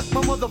 they can suck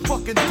my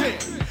motherfucking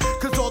dick.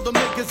 Cause all the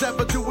niggas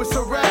ever do is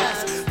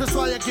harass. That's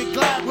why I get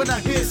glad when I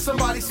hear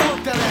somebody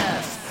smoke that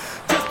ass.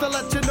 Just to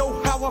let you know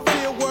how I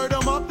feel, word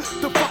 'em up.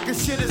 The fucking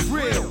shit is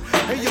real.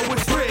 Hey yo,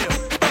 it's real.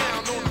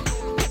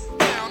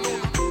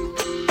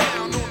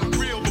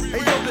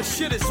 Hey yo, the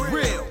shit is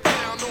real.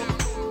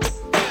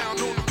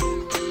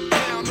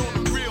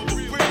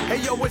 Hey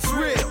yo, it's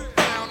real.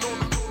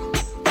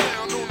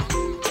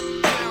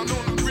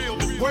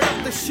 Word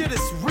up, the shit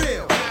is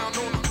real.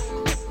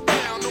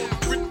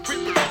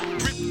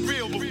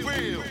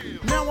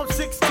 Now I'm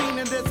 16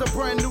 and there's a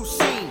brand new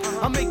scene.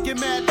 I'm making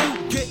mad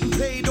loot, getting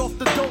paid off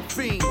the dope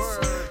fiends.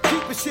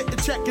 Keeping shit in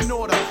check in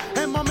order.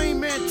 And my main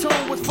man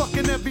Tone was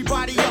fucking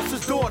everybody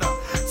else's daughter.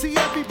 See,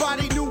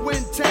 everybody knew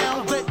in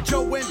town that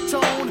Joe and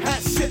Tone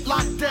had shit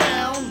locked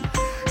down.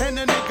 And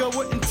the nigga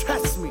wouldn't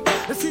test me.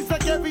 It seems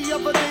like every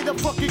other day the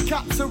fucking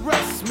cops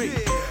arrest me.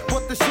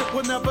 But the shit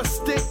will never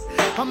stick.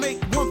 I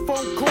make one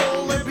phone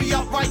call and be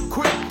out right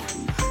quick.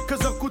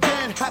 Cause Uncle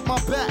Dan had my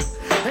back.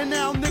 And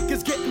now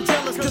niggas getting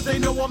jealous cause they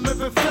know I'm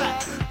living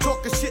fat.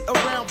 Talking shit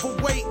around for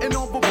waiting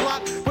on the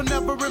block. But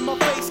never in my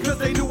face cause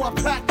they knew I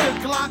packed the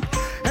Glock.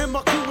 And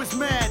my crew is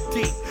mad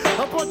deep.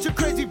 A bunch of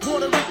crazy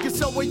Puerto Ricans,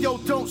 so yo,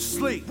 don't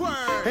sleep.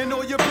 And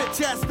all your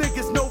bitch ass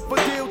niggas know for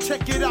deal.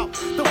 Check it out,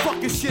 the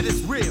fucking shit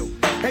is real.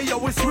 Hey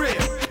yo, it's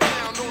real.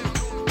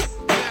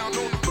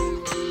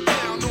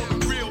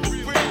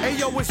 Hey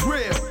yo, it's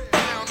real.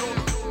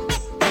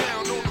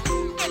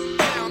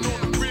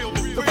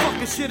 The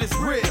fucking shit is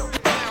real.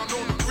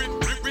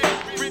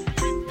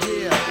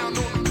 Yeah.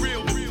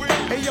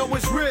 Hey yo,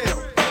 it's real.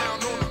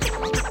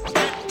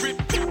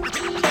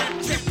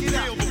 Check it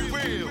out.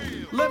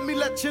 Let me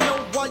let you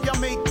know why I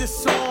made this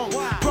song.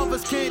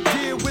 Brothers can't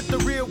deal with the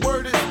real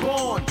word is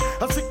born.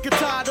 I'm sick and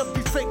tired of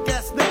these fake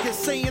ass niggas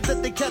saying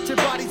that they catching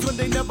bodies when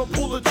they never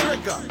pull the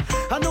trigger.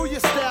 I know your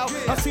style,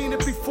 I've seen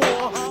it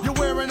before. You're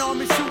wearing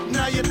army suit,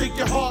 now you think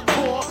you're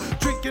hardcore.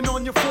 Drinking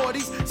on your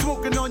 40s,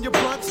 smoking on your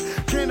blunts.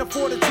 Can't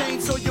afford a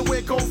chain, so you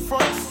wear gold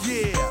fronts.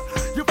 Yeah,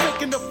 you're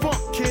faking the funk,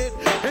 kid.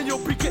 And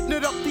you'll be getting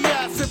it up the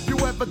ass if you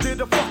ever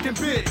did a fucking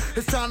bit.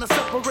 It's time to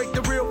separate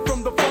the real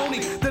from the phony.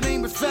 The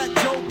name is Fat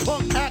Joe,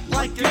 punk, act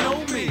like you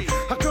know me.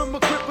 I come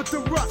equipped with the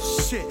rough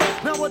shit.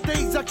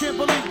 Nowadays I can't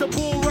believe the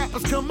bull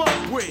rappers come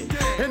up with.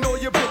 And all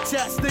your bitch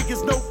ass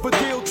niggas know for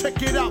deal.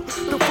 Check it out,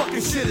 the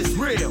fucking shit is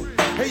real.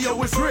 Hey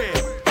yo, it's real.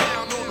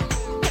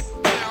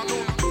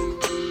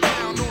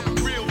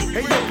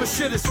 Hey yo, the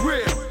shit is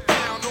real.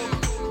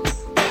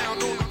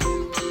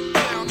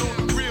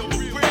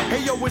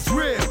 Hey yo, it's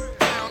real.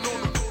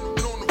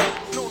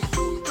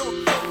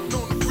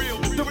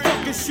 The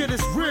fucking shit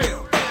is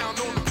real.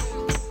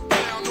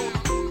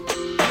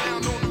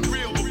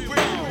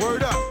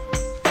 Word up.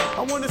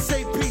 I wanna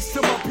say peace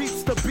to my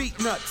peeps, the beat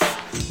nuts.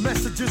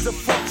 Messages of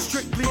fuck,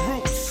 strictly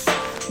roots.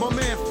 My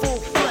man Full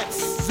Flex,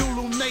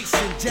 Zulu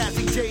Nation,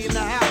 Jazzy J in the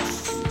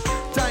house.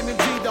 Diamond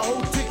D, the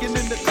whole digging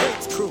in the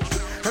crates crew.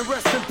 And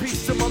rest in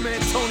peace to my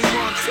man Tony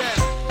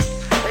Montana.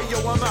 Hey yo,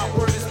 I'm out,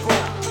 word is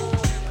born.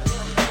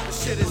 The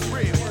shit is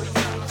real.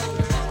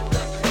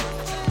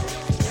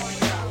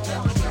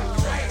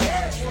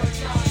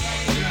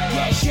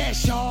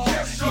 Yes, y'all.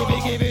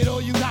 Give it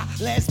all you got.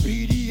 Let's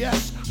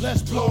BDS.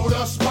 Let's blow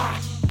the spot.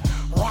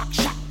 Rock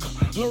shock,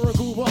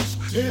 lyrical bus.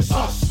 It's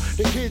us.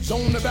 The kids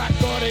on the back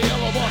of the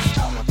yellow bus.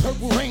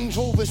 Purple Range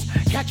Rovers,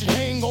 catching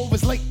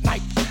hangovers late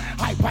night.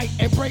 I bite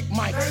and break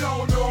mics. They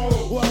don't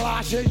know. Well,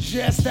 I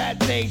suggest that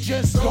they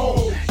just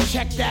go.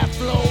 Check that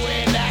flow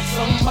and ask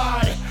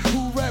somebody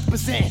who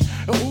represent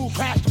and who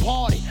crashed the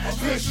party.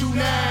 Official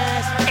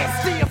Nash.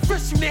 It's the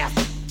official Nash.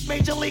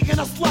 Major League in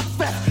a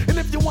slugfest. And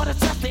if you want to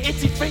test the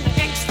itchy finger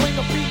ink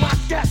slinger, be my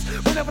guest.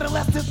 But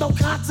nevertheless, there's no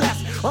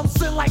contest. I'm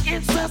still like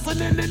incense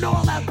and then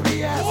all that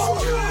BS.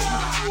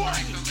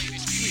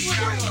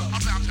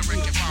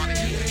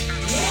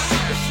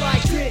 It's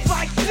like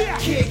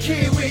this.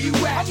 Kid, where you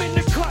at? I'm in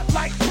the cut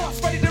like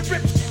boss, ready to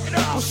rip it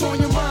up. What's on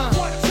your mind?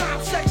 One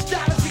time, sex,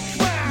 dollars, and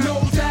crime.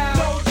 No doubt.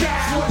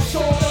 What's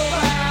all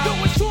about? No,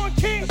 it's on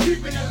King.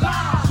 Keeping it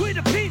live. We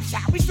the peeps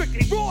out. We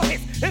strictly raw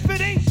hits. If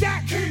it ain't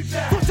that, keep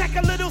that. So take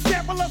a little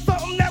sample of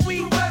something that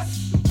we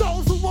rest.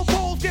 Those who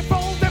oppose get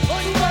fold and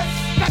put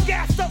rest. Got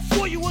gassed up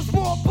for you was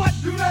more, but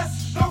you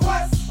less. The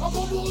West. I'm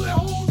a bullet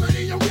hole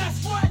ready to rest.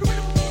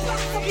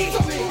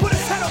 Put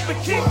his head up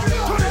and kick.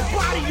 Turn his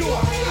body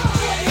off.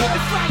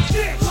 It's like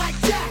this. Like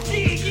that.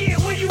 Yeah,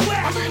 where you at?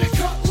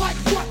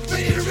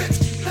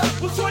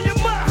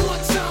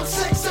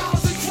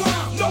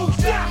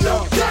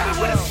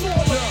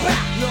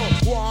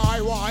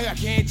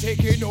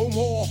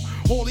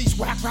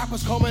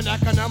 rappers coming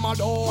knocking at my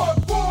door.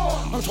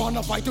 I'm trying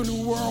to fight the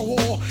new world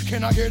war.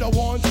 Can I get a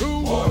 1, 2,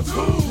 1, 2,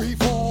 3,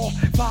 4,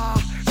 5,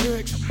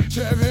 6,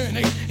 7,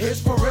 8?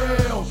 It's for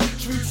real.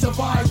 Street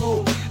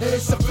survival.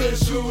 It's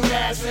official.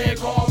 That's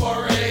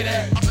incorporated.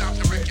 I'm out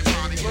to wreck your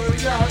body.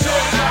 We're out the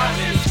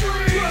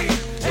street.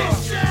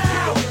 It's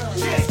shout.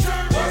 Just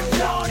turn this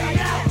party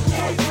out.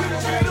 Keep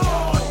it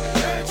on.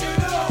 Let you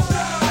know.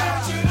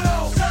 Let you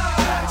know.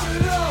 Let you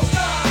know.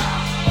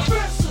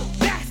 Official.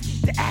 Nasty,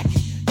 the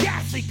Aggie.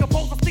 Gassy.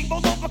 Composer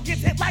steamboat over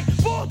gets hit like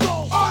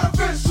bulldoze.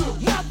 Artificial.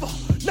 Never.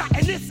 Not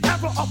in this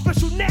era.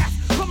 Official Nas.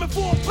 Coming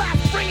for a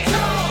blast. Bring it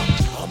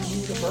on. I'm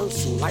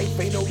universal. Life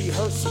ain't no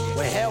rehearsal.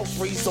 When hell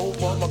freezes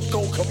over, I'ma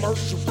go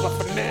commercial. But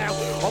for now,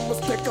 I'ma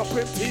stick up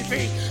in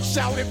TV.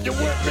 Shout if you're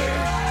with me.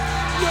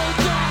 No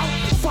doubt.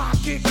 If I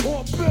get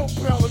caught, Bill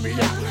bailing me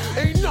out.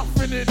 Ain't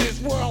nothing in this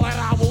world that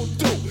I won't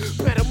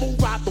do. Better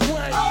move out the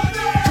way.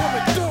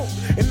 Coming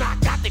through. And I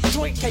got the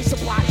joint case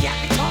somebody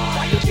at the time.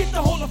 Why you get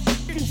the whole of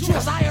fucking joint?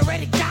 Cause I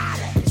already got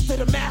it.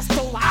 Instead of mass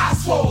stolen, I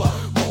swole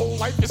her. My whole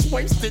life is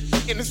wasted.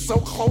 And it's so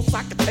close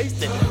I can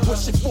taste it.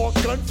 Wishing for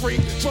a gun-free,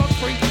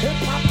 drug-free,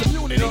 hip-hop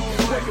community.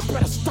 Well, you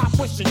better stop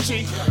wishing,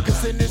 G.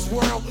 Cause in this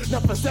world,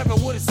 nothing's ever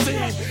what it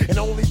seems. And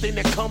the only thing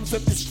that comes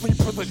up is sleep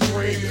with a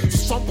dream.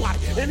 So somebody,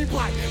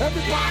 anybody,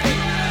 everybody,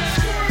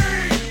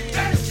 scream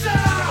and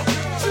shout.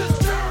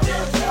 Just turn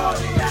this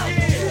party out.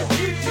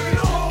 Keep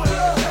it on.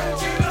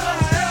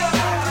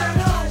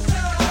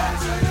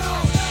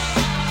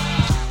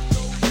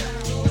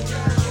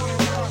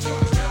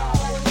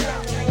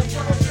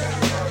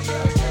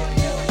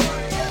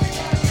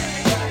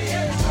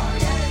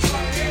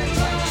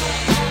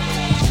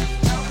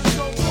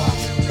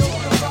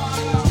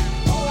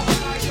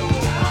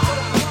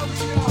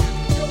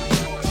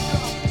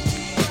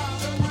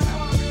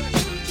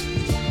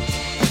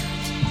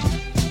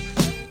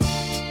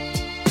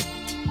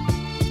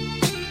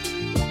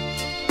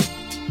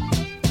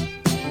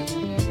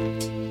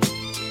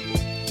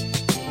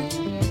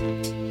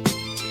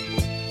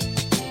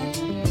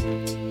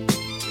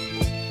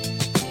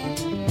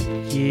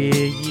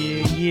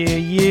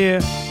 Yeah.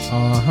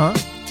 Uh-huh.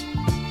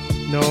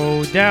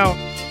 No doubt.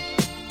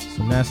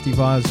 Some nasty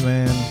vibes,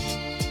 man.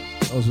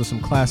 Those were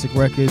some classic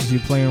records you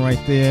playing right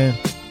there.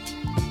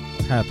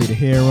 Happy to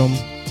hear them.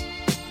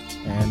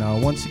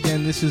 And once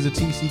again, this is a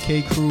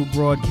TCK Krew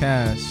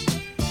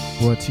broadcast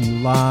brought to you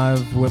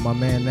live with my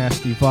man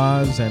Nasty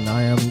Vibes, and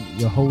I am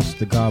your host,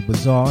 the God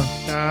Bzar.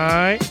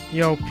 Alright.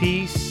 Yo,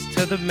 peace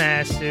to the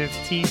massive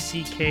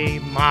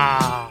TCK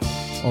mob.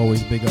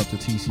 Always big up to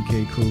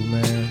TCK Krew,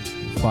 man.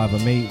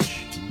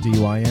 5MH,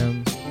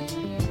 DYM.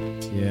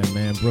 Yeah,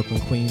 man. Brooklyn,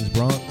 Queens,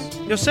 Bronx.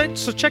 Yo,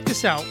 so check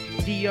this out.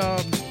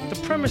 The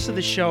premise of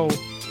the show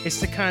is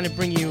to kind of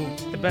bring you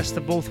the best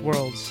of both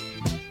worlds.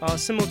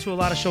 Similar to a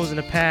lot of shows in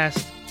the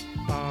past,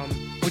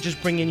 we're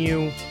just bringing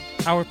you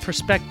our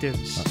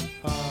perspectives,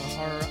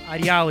 our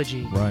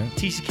ideology. Right.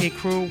 TCK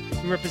Krew,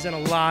 we represent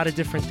a lot of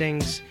different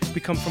things.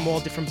 We come from all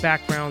different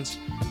backgrounds,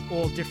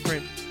 all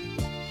different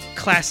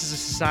classes of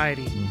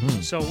society.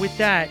 Mm-hmm. So with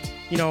that,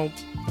 you know,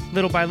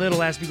 little by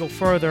little, as we go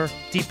further,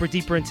 deeper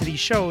into these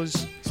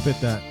shows, spit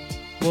that.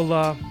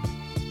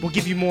 We'll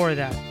give you more of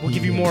that. We'll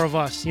give you more of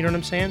us. You know what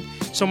I'm saying?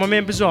 So my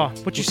man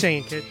Bzar, what you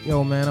saying, kid?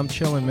 Yo, man, I'm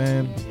chilling,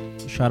 man.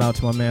 Shout out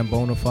to my man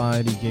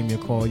Bonafide. He gave me a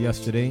call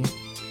yesterday.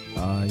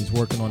 He's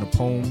working on a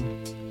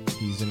poem.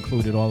 He's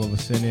included all of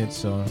us in it.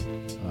 So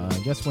I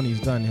guess when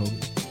he's done,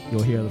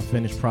 you'll hear the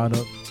finished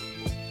product.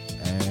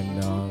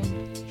 And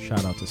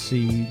shout out to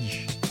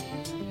Siege,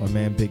 my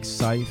man Big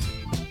Scythe.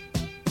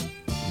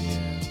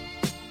 Yeah.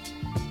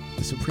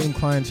 The Supreme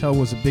Clientele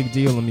was a big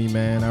deal to me,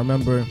 man. I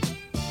remember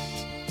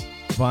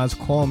Vaz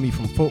called me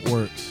from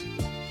Footworks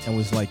and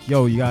was like,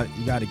 yo, you got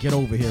to get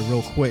over here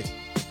real quick.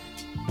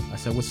 I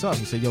said, what's up?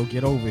 He said, yo,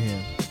 get over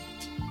here.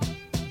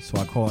 So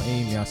I called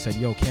Amy. I said,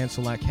 yo,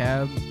 cancel that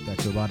cab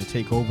that you're about to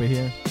take over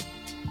here.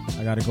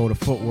 I got to go to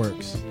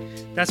Footworks.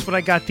 That's what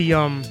I got the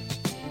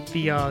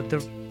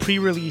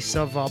pre-release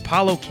of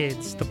Apollo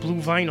Kids, the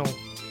blue vinyl.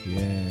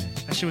 Yeah.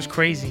 That shit was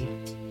crazy.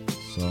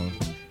 So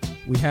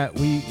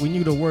we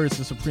knew the words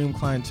to Supreme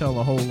Clientele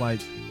a whole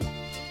like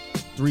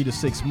 3 to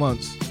 6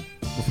 months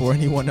before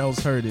anyone else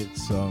heard it.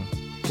 So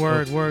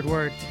word. Those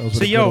were So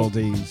the good old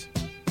days.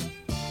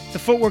 The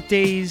footwork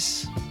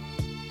days,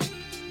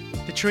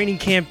 the training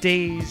camp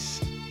days,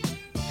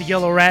 the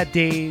Yellow Rat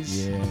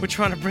days. Yeah. We're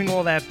trying to bring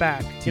all that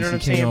back. You know what I'm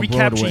TCK saying? on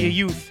Recapture Broadway. your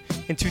youth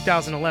in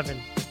 2011.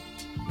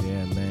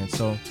 Yeah, man.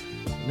 So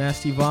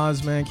Nasty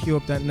Vibes, man, cue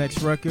up that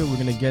next record. We're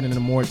gonna get into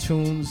more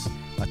tunes.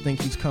 I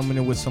think he's coming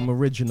in with some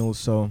originals.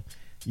 So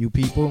you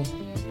people,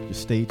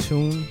 just stay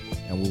tuned,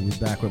 and we'll be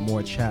back with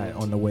more chat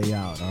on the way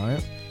out. All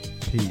right?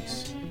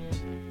 Peace.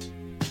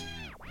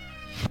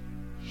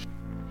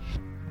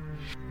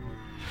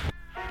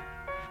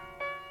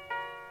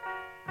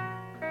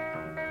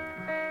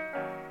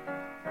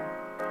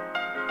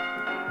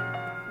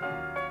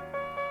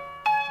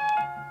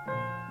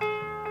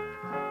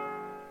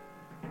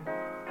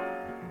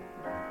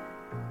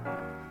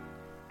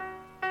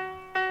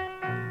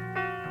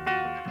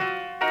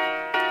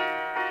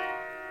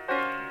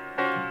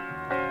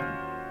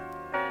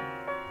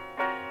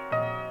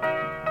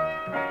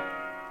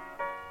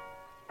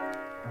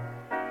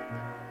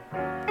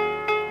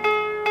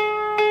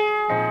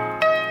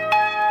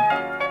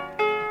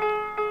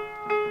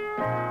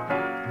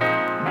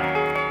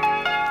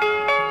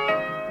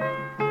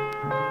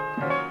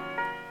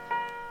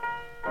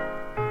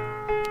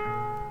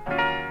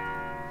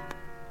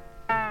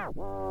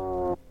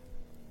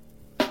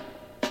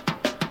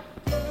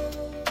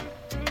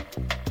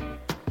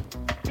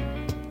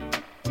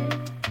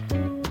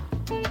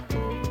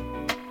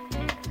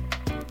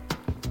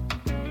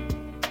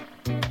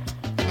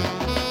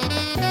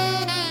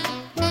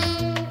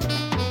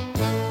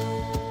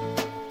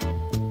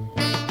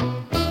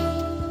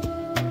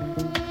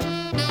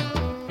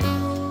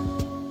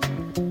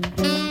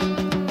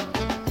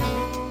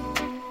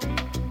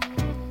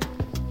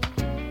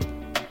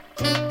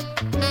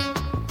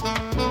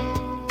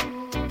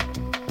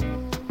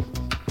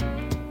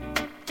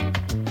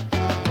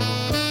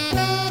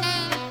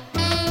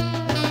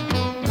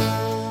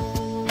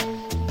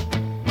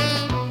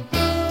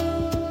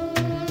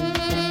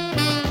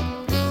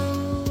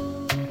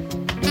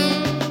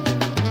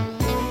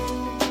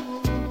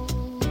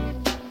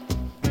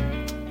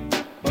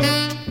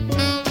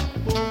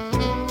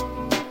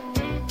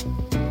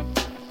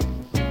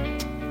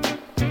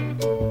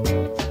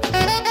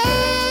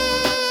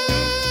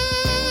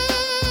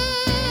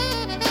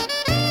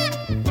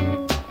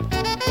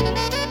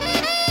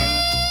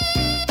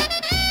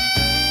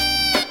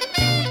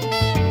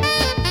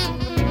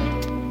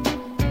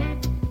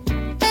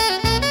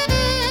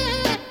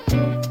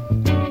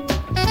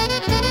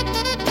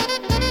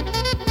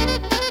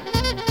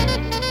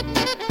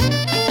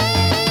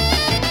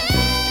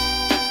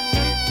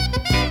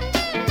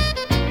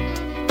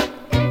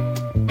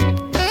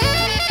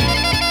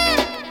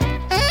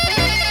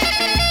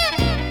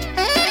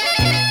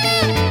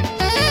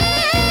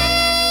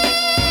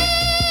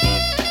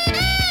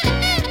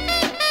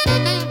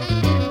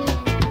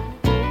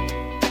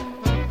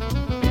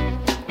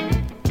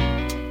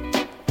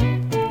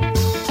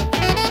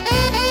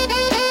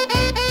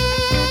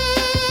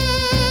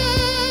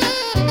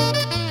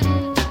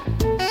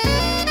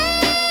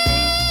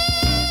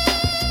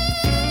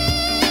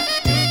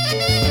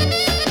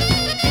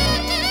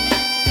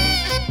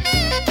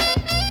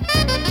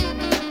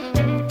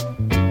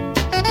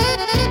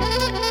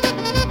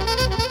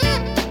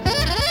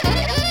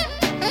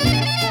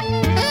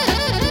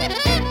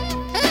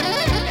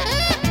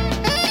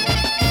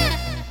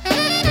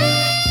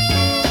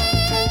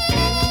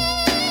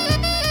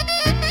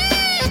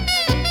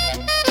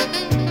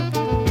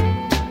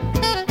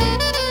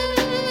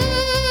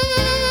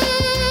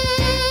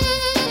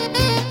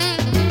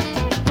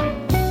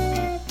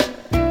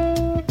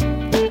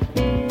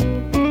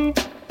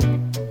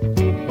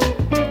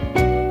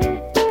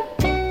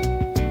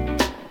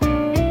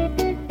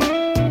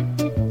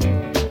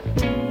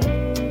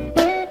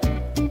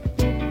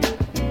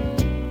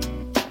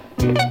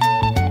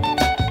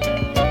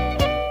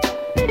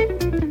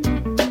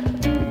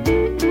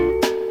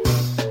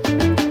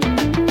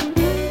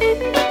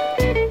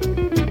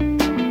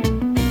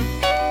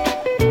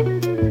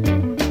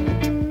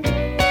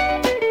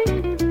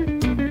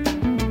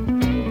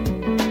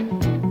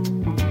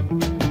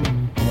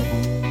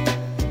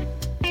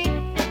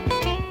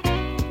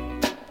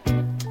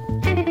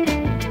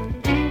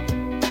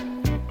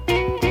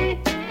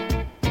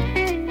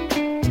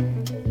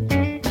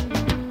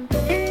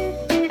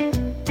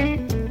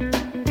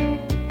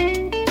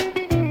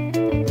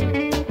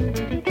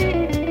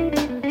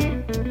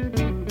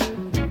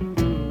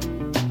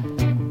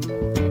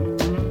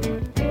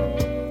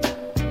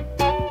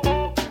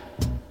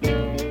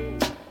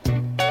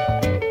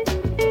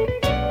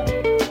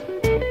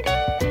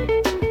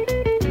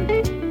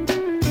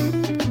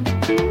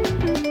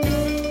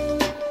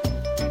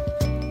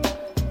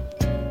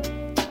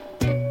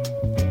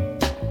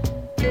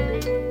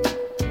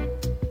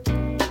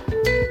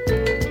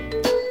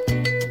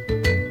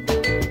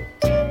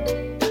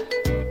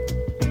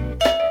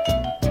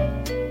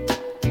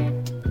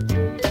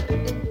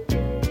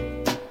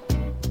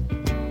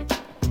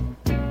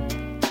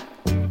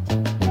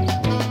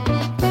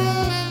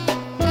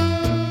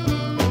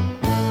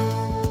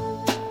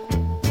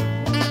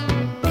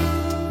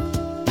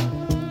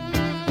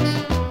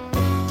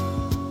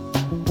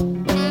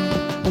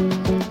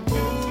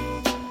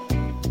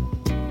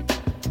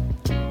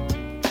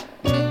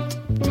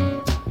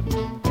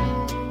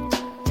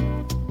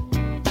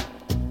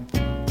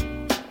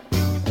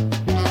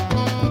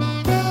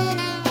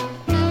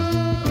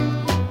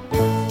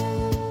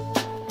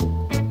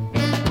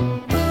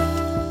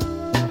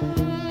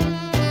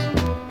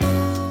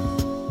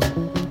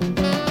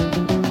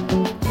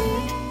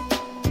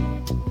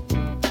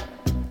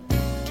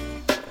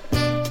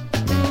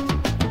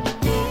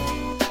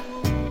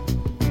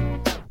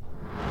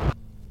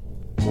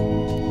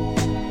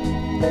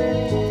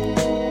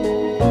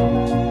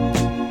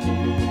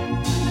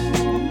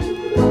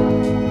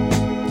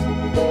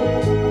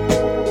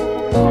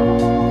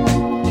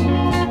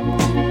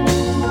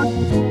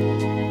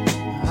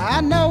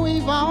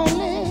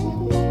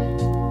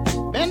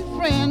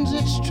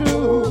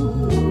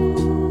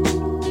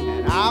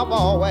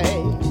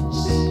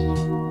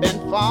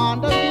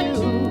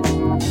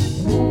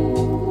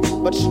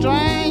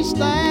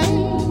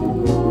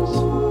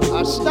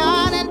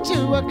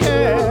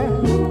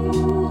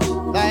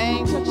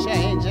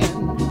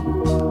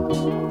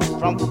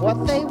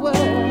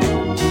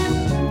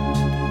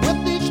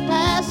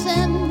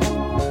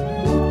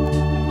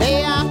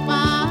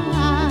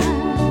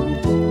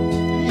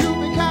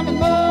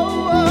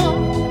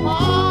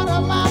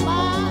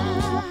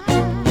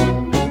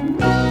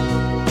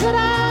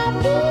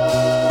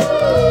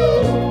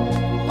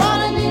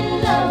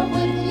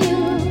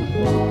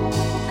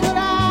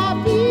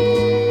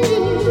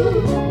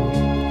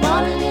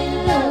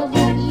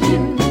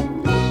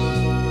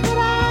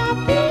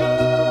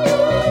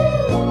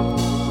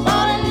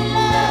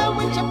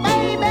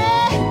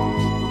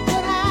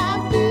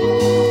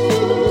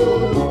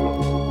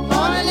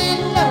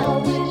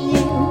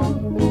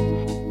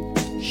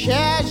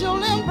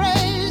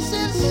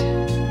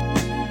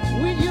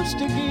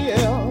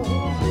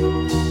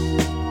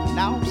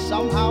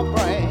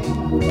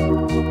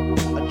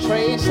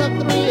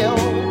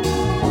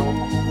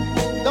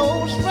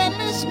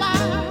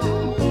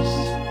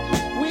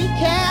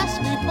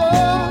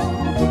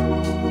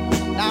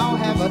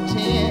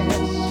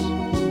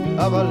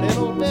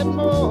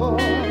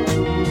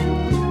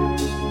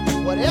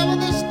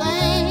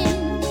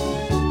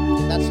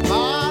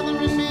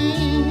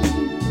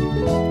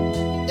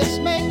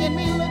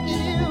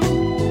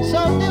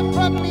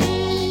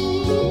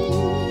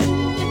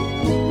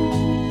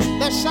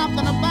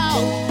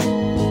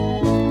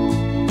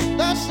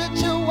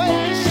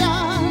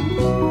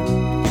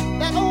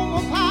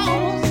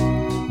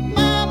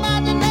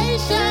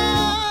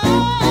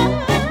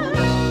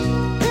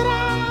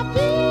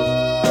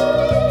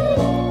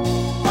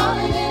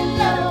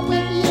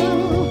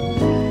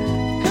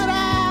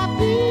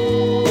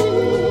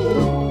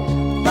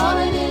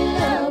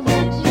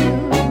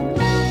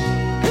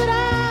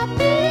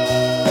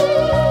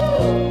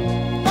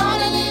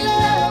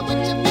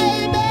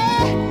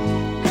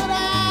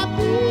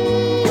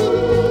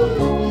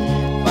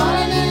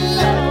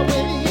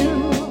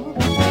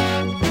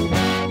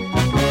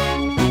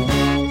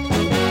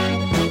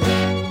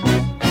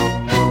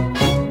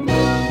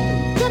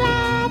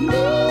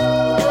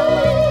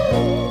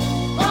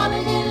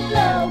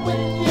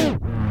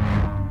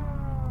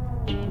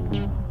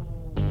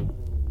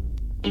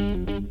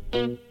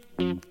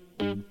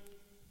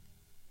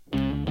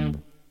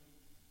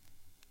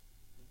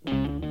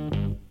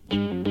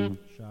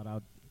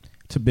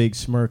 Big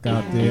Smirk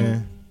out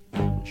there.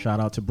 Shout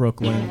out to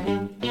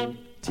Brooklyn.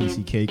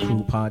 TCK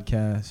Krew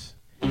Podcast.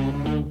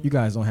 You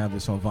guys don't have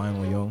this on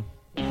vinyl, yo.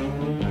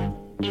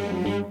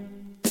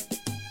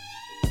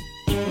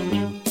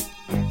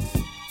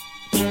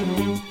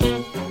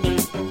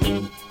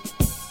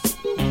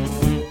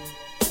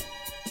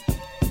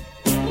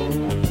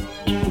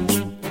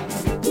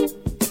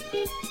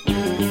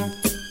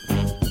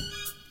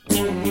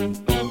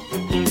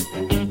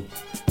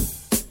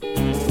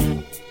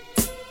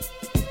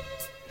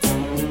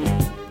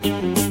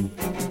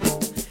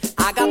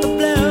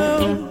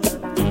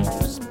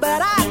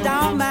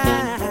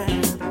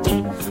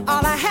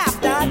 All I have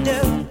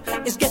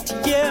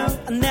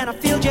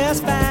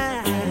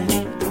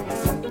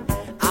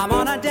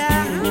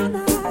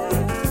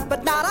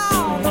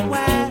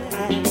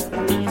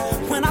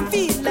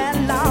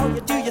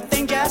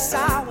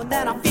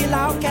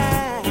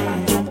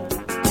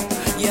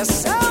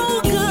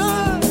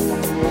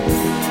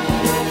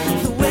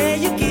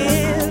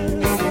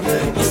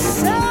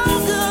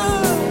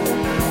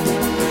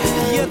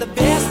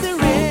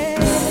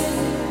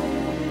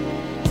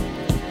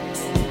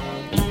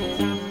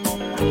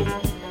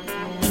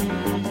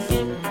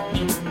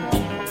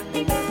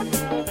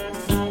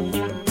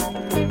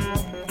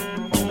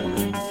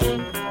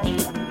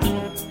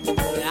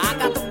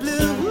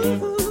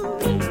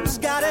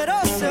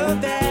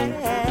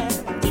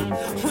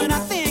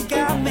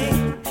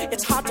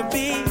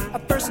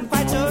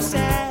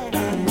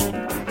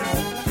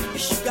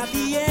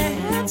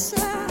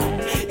inside,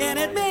 and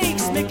it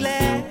makes me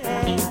glad.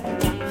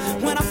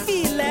 When I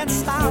feel that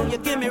style, you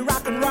give me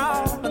rock and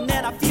roll, and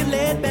then I feel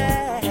laid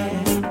back.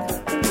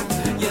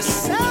 You're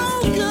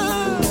so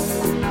good,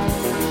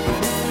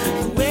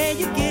 the way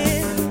you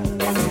give.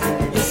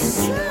 You're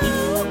so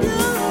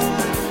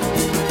good,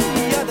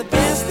 you're the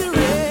best there is.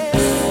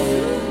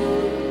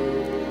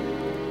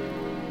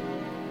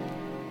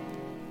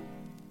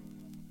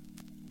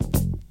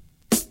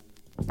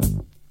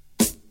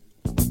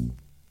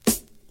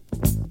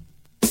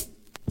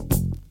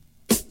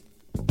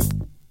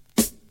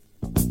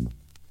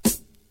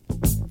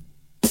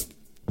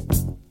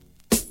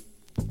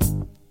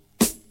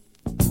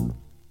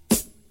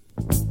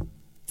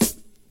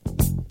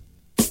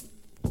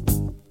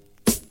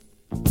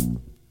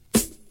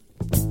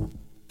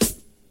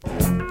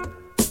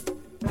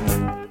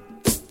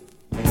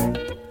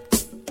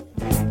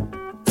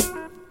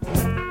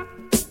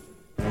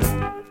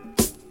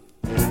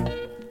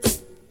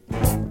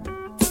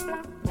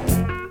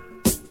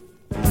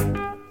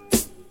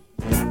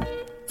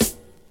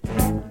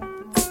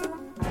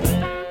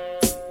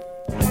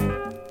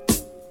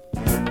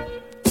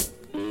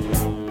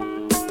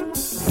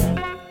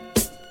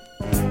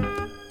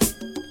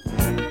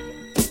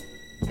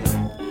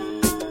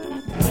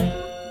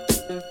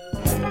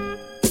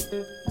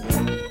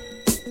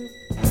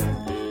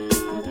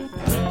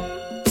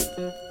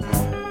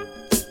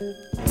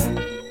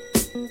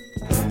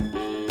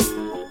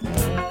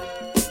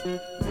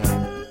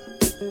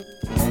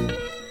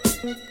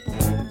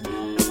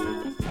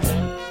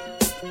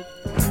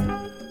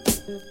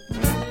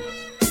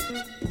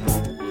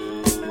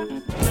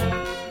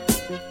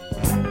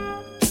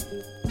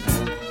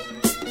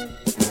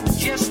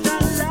 Just a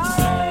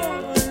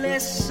lonely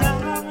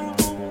song,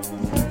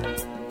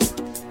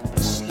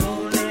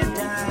 slowly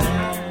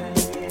dying.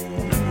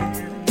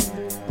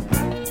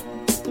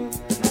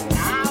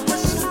 I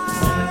was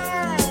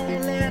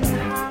smiling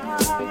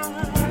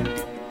hard,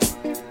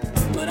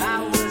 but I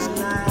was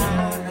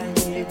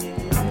lying.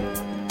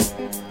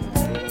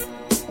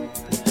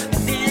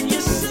 Then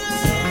you sailed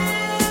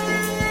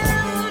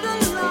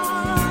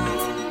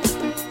along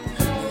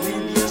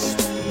with your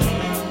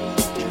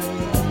sweet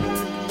dreams.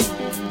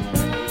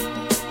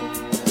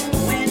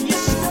 When you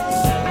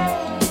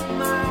stole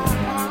my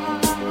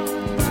heart,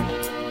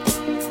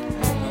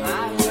 I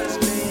was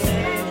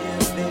living.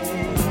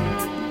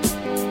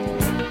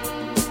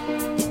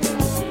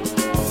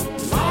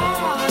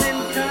 Morning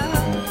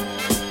comes,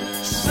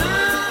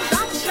 sun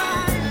don't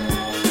shine,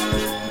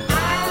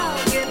 I'll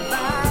get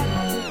by.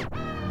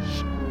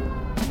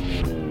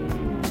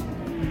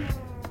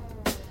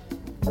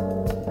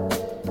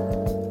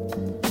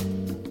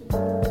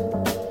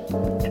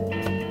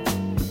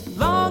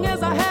 Long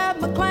as I have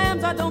my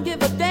clams, I don't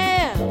give a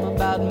damn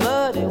about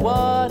muddy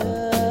water.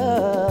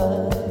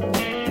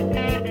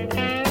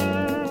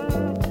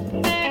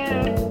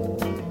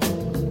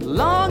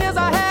 Long as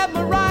I have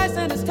my rice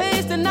and it's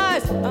tasting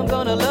nice, I'm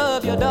gonna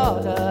love your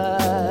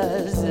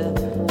daughters.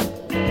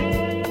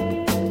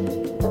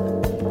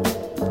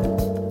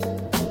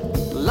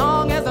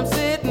 Long as I'm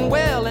sitting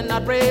well and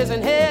not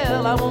praising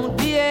hell, I won't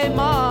be a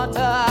martyr.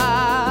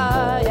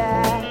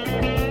 Yeah.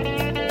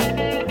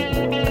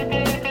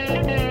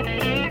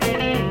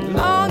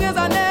 Long as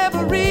I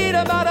never read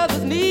about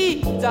others'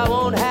 needs, I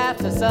won't have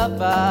to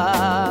suffer.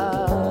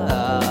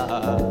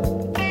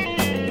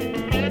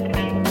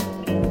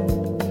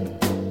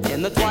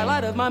 In the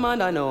twilight of my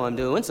mind, I know I'm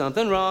doing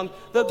something wrong.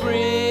 The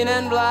green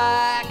and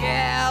black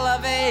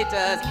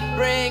elevators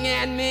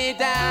bringing me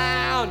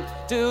down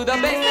to the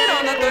basement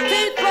on the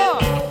 13th floor.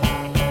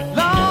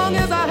 Long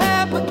as I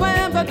have my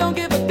clams, I don't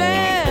give a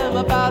damn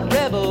about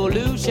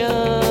revolution.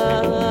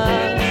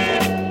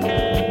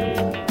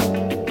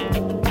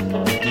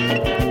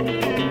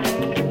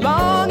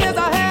 Long as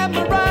I have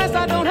my rice,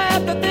 I don't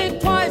have to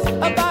think twice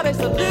about a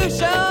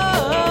solution.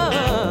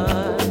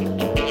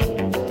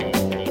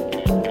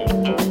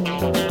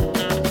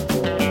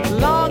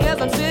 Long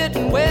as I'm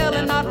sitting well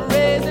and not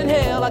raising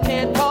hell, I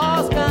can't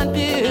cause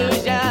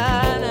confusion.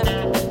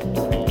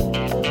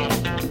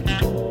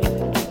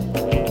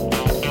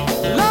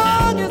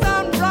 Long as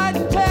I'm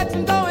writing checks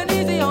and going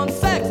easy on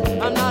sex,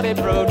 I'm not a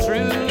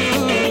protrusion.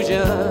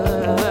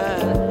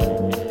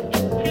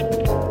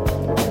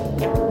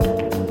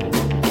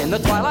 In the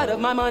twilight of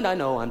my mind, I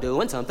know I'm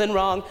doing something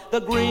wrong. The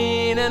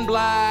green and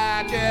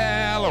black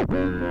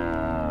elevator.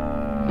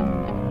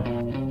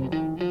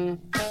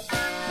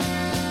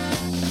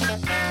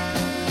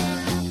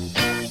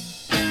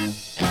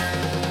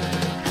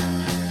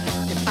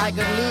 If I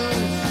could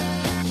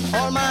lose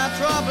all my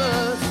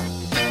troubles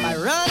by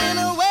running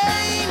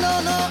away, no,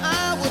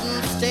 I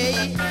wouldn't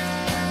stay.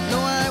 No,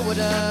 I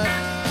wouldn't.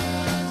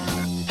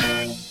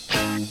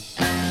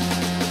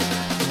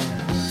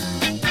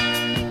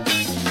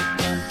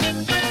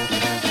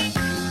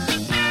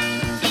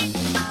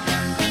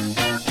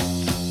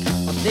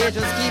 But they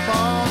just keep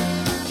on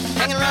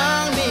hanging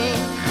around me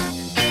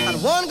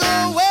and won't go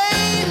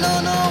away. No,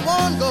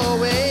 won't go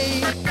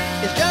away.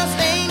 It just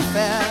ain't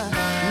fair.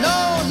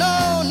 No,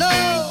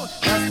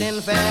 just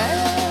ain't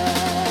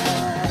fair.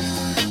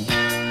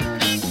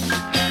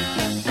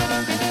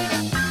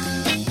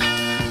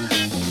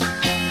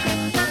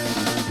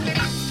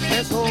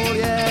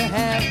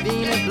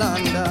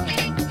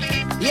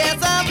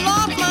 I've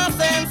lost my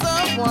sense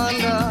of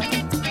wonder.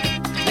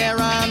 There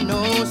are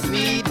no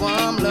sweet,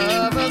 warm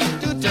lovers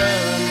to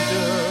turn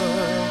to.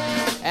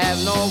 Have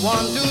no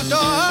one to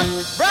talk,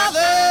 brother.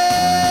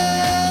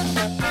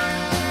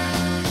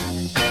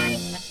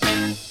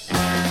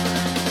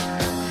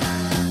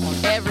 On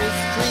every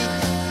street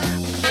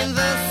in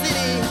the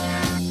city,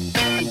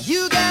 and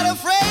you got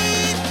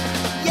afraid,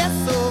 yes,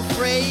 so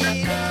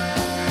afraid.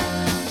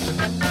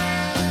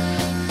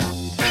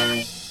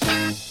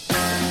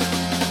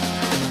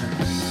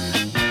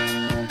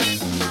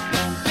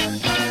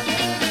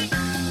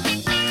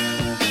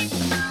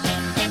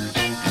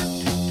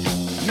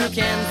 You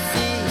can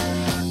see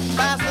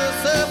past the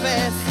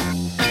surface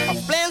of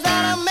plans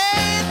that are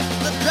made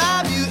to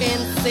drive you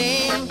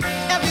insane.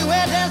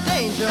 Everywhere there's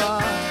danger,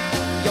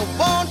 you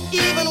won't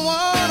even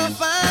want to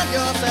find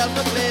yourself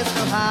a place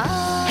to hide.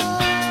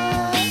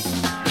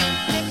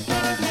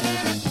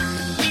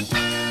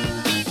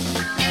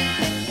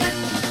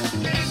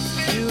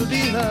 You'll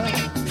be hurt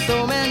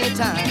so many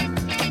times,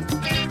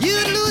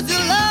 you'd lose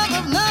your love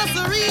of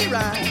nursery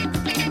rhyme.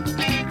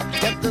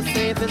 Get the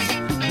safest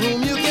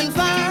room you can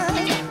find.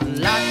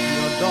 Lock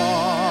your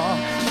door,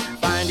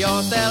 find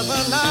yourself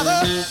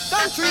another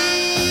country.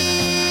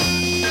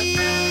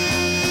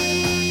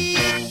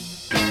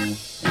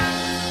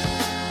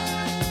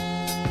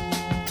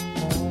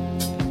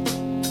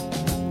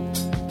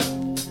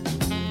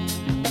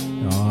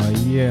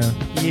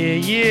 Yeah.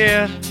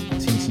 Yeah.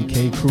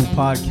 TCK Krew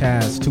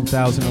Podcast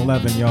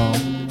 2011, y'all.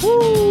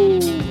 Woo!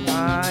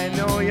 I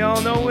know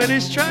y'all know where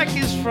this track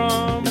is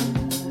from.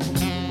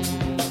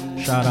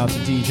 Shout out to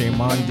DJ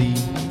Mondi,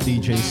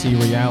 DJ C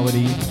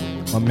Reality,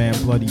 my man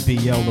Bloody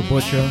BL the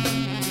Butcher.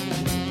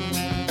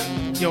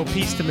 Yo,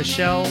 peace to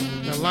Michelle,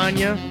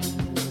 Nalanya,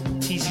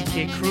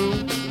 TCK Krew,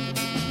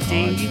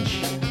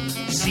 Dage,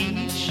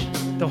 Siege,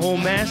 the whole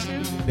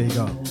master. Big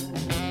up.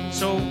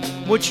 So,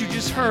 what you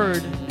just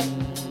heard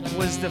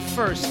was the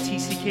first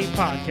TCK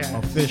podcast.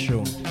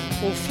 Official.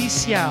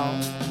 Oficial.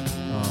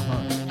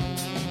 Uh-huh.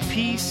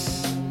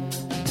 Peace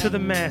to the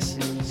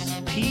masses.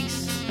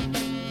 Peace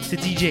to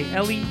DJ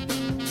Ellie,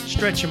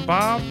 Stretch and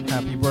Bob.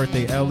 Happy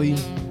birthday, Ellie.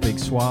 Big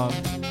Swab.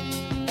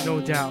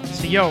 No doubt.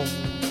 So, yo,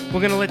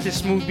 we're going to let this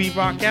smooth beat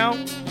rock out.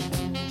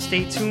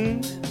 Stay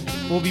tuned.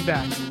 We'll be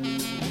back.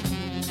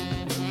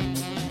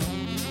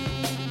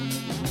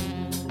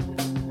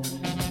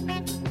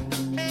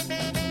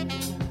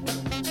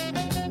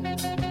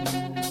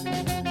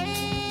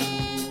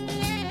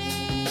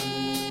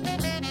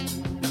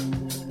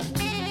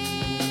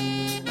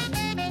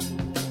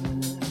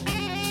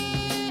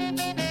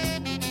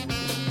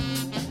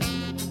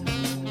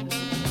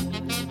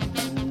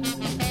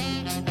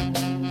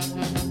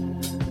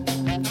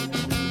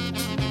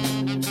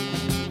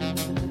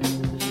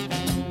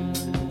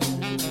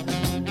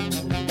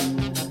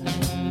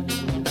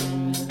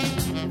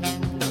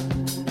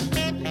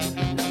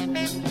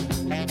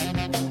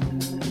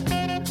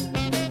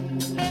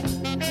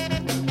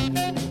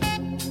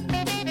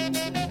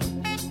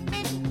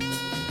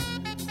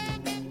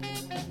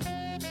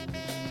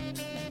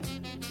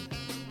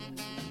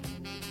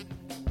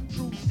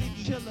 True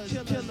city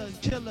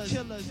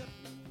killers.